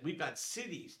that's it. We've got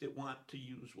cities that want to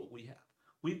use what we have.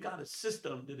 We've got a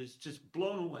system that is just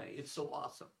blown away. It's so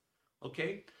awesome.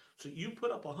 Okay? So you put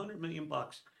up $100 million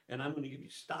and I'm going to give you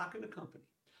stock in the company.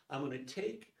 I'm going to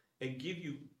take and give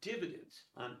you dividends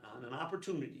on an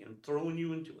opportunity. I'm throwing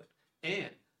you into it.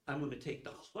 And I'm going to take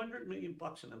the $100 million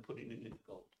and I'm putting it into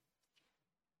gold.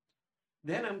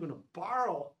 Then I'm going to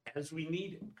borrow as we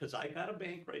need it because I got a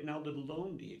bank right now that'll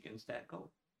loan me against that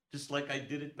gold. Just like I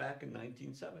did it back in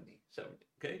 1970.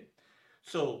 Okay?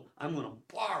 So I'm going to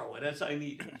borrow it as I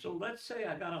need it. So let's say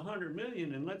I got $100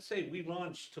 million, and let's say we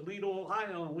launched Toledo,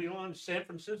 Ohio, and we launched San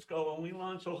Francisco, and we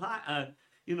launched Ohio,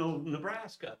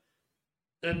 Nebraska.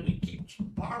 Then we keep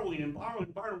borrowing and borrowing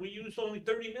and borrowing. We use only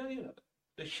 30 million of it.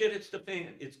 The shit hits the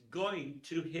fan. It's going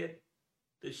to hit.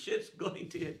 The shit's going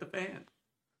to hit the fan.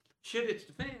 Shit hits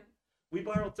the fan. We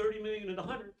borrowed 30 million and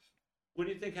 100. What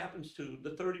do you think happens to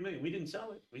the 30 million? We didn't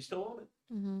sell it. We still own it.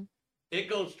 It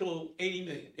goes to 80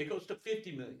 million. It goes to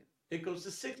 50 million. It goes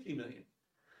to 60 million.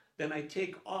 Then I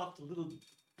take off the little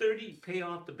 30, pay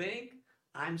off the bank.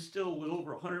 I'm still with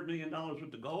over $100 million worth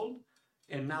of gold.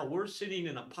 And now we're sitting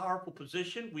in a powerful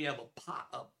position. We have a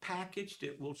package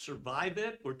that will survive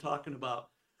it. We're talking about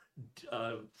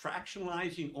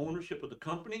fractionalizing ownership of the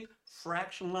company,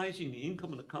 fractionalizing the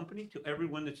income of the company to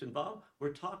everyone that's involved.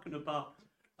 We're talking about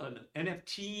an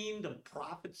NFTing the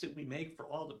profits that we make for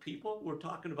all the people. We're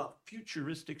talking about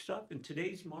futuristic stuff. In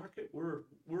today's market, we're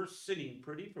sitting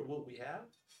pretty for what we have.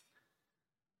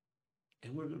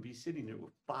 And we're going to be sitting there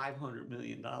with $500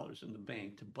 million in the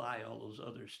bank to buy all those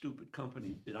other stupid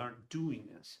companies that aren't doing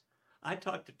this. I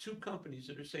talked to 2 companies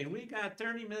that are saying, we got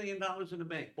 $30 million in the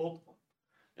bank, both of them.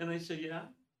 And I said, yeah,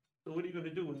 so what are you going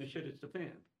to do when the shit hits the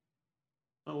fan?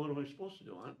 Oh, what am I supposed to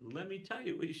do? Let me tell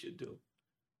you what you should do.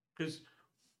 Because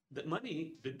the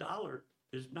money, the dollar,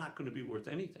 is not going to be worth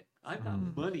anything. I've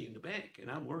got money in the bank, and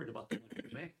I'm worried about the money in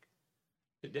the bank.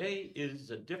 Today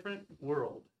is a different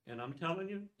world. And I'm telling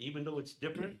you, even though it's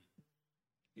different,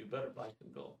 you better buy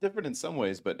some gold. Different in some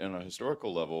ways, but on a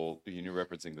historical level, you're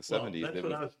referencing the 70s.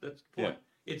 That's the point.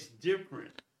 Yeah. It's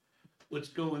different what's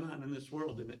going on in this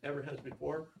world than it ever has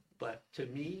before. But to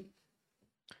me,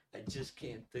 I just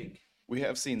can't think. We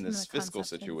have seen this fiscal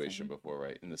situation before,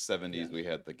 right? In the 70s, we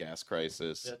had the gas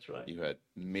crisis. That's right. You had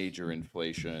major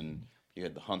inflation. You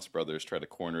had the Hunts brothers try to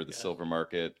corner the silver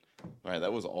market. All right,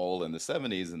 that was all in the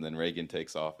 70s, and then Reagan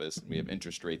takes office, and we have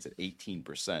interest rates at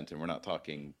 18%, and we're not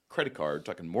talking credit card,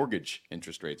 talking mortgage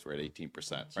interest rates were at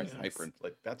 18%, right?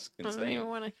 Like that's insane. I don't even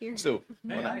want to hear. So,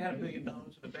 hey, I had $1 million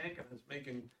in the bank, and I was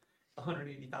making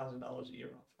 $180,000 a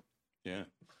year off it. Yeah.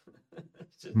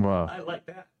 Wow. I like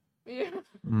that. Yeah.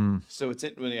 So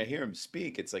when I hear him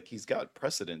speak, it's like he's got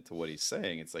precedent to what he's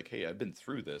saying. It's like, hey, I've been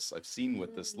through this. I've seen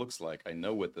what this looks like. I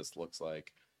know what this looks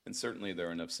like. And certainly there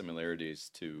are enough similarities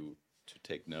to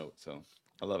take note. So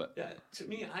I love it. Yeah, to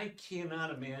me, I cannot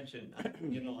imagine.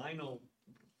 I know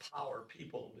power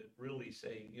people that really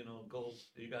say, gold,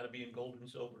 you got to be in gold and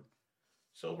silver.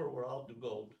 Silver will outdo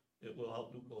gold. It will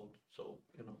outdo gold. So,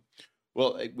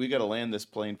 Well, we got to land this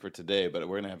plane for today, but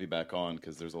we're going to have you back on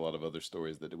because there's a lot of other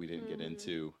stories that we didn't get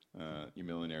into. Your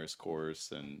Millionaires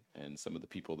course and some of the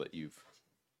people that you've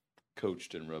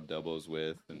coached and rubbed elbows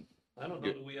with, and I don't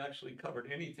know that we actually covered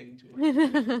anything too much.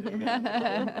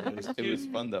 it was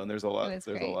fun though, and there's a lot. was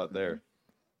There's a great. lot there.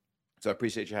 So I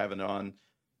appreciate you having it on.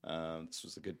 This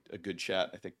was a good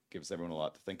chat. I think gives everyone a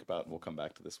lot to think about, and we'll come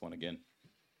back to this one again.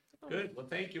 Good. Well,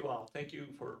 thank you all. Thank you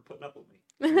for putting up with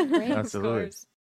me. Great. Absolutely. Scores.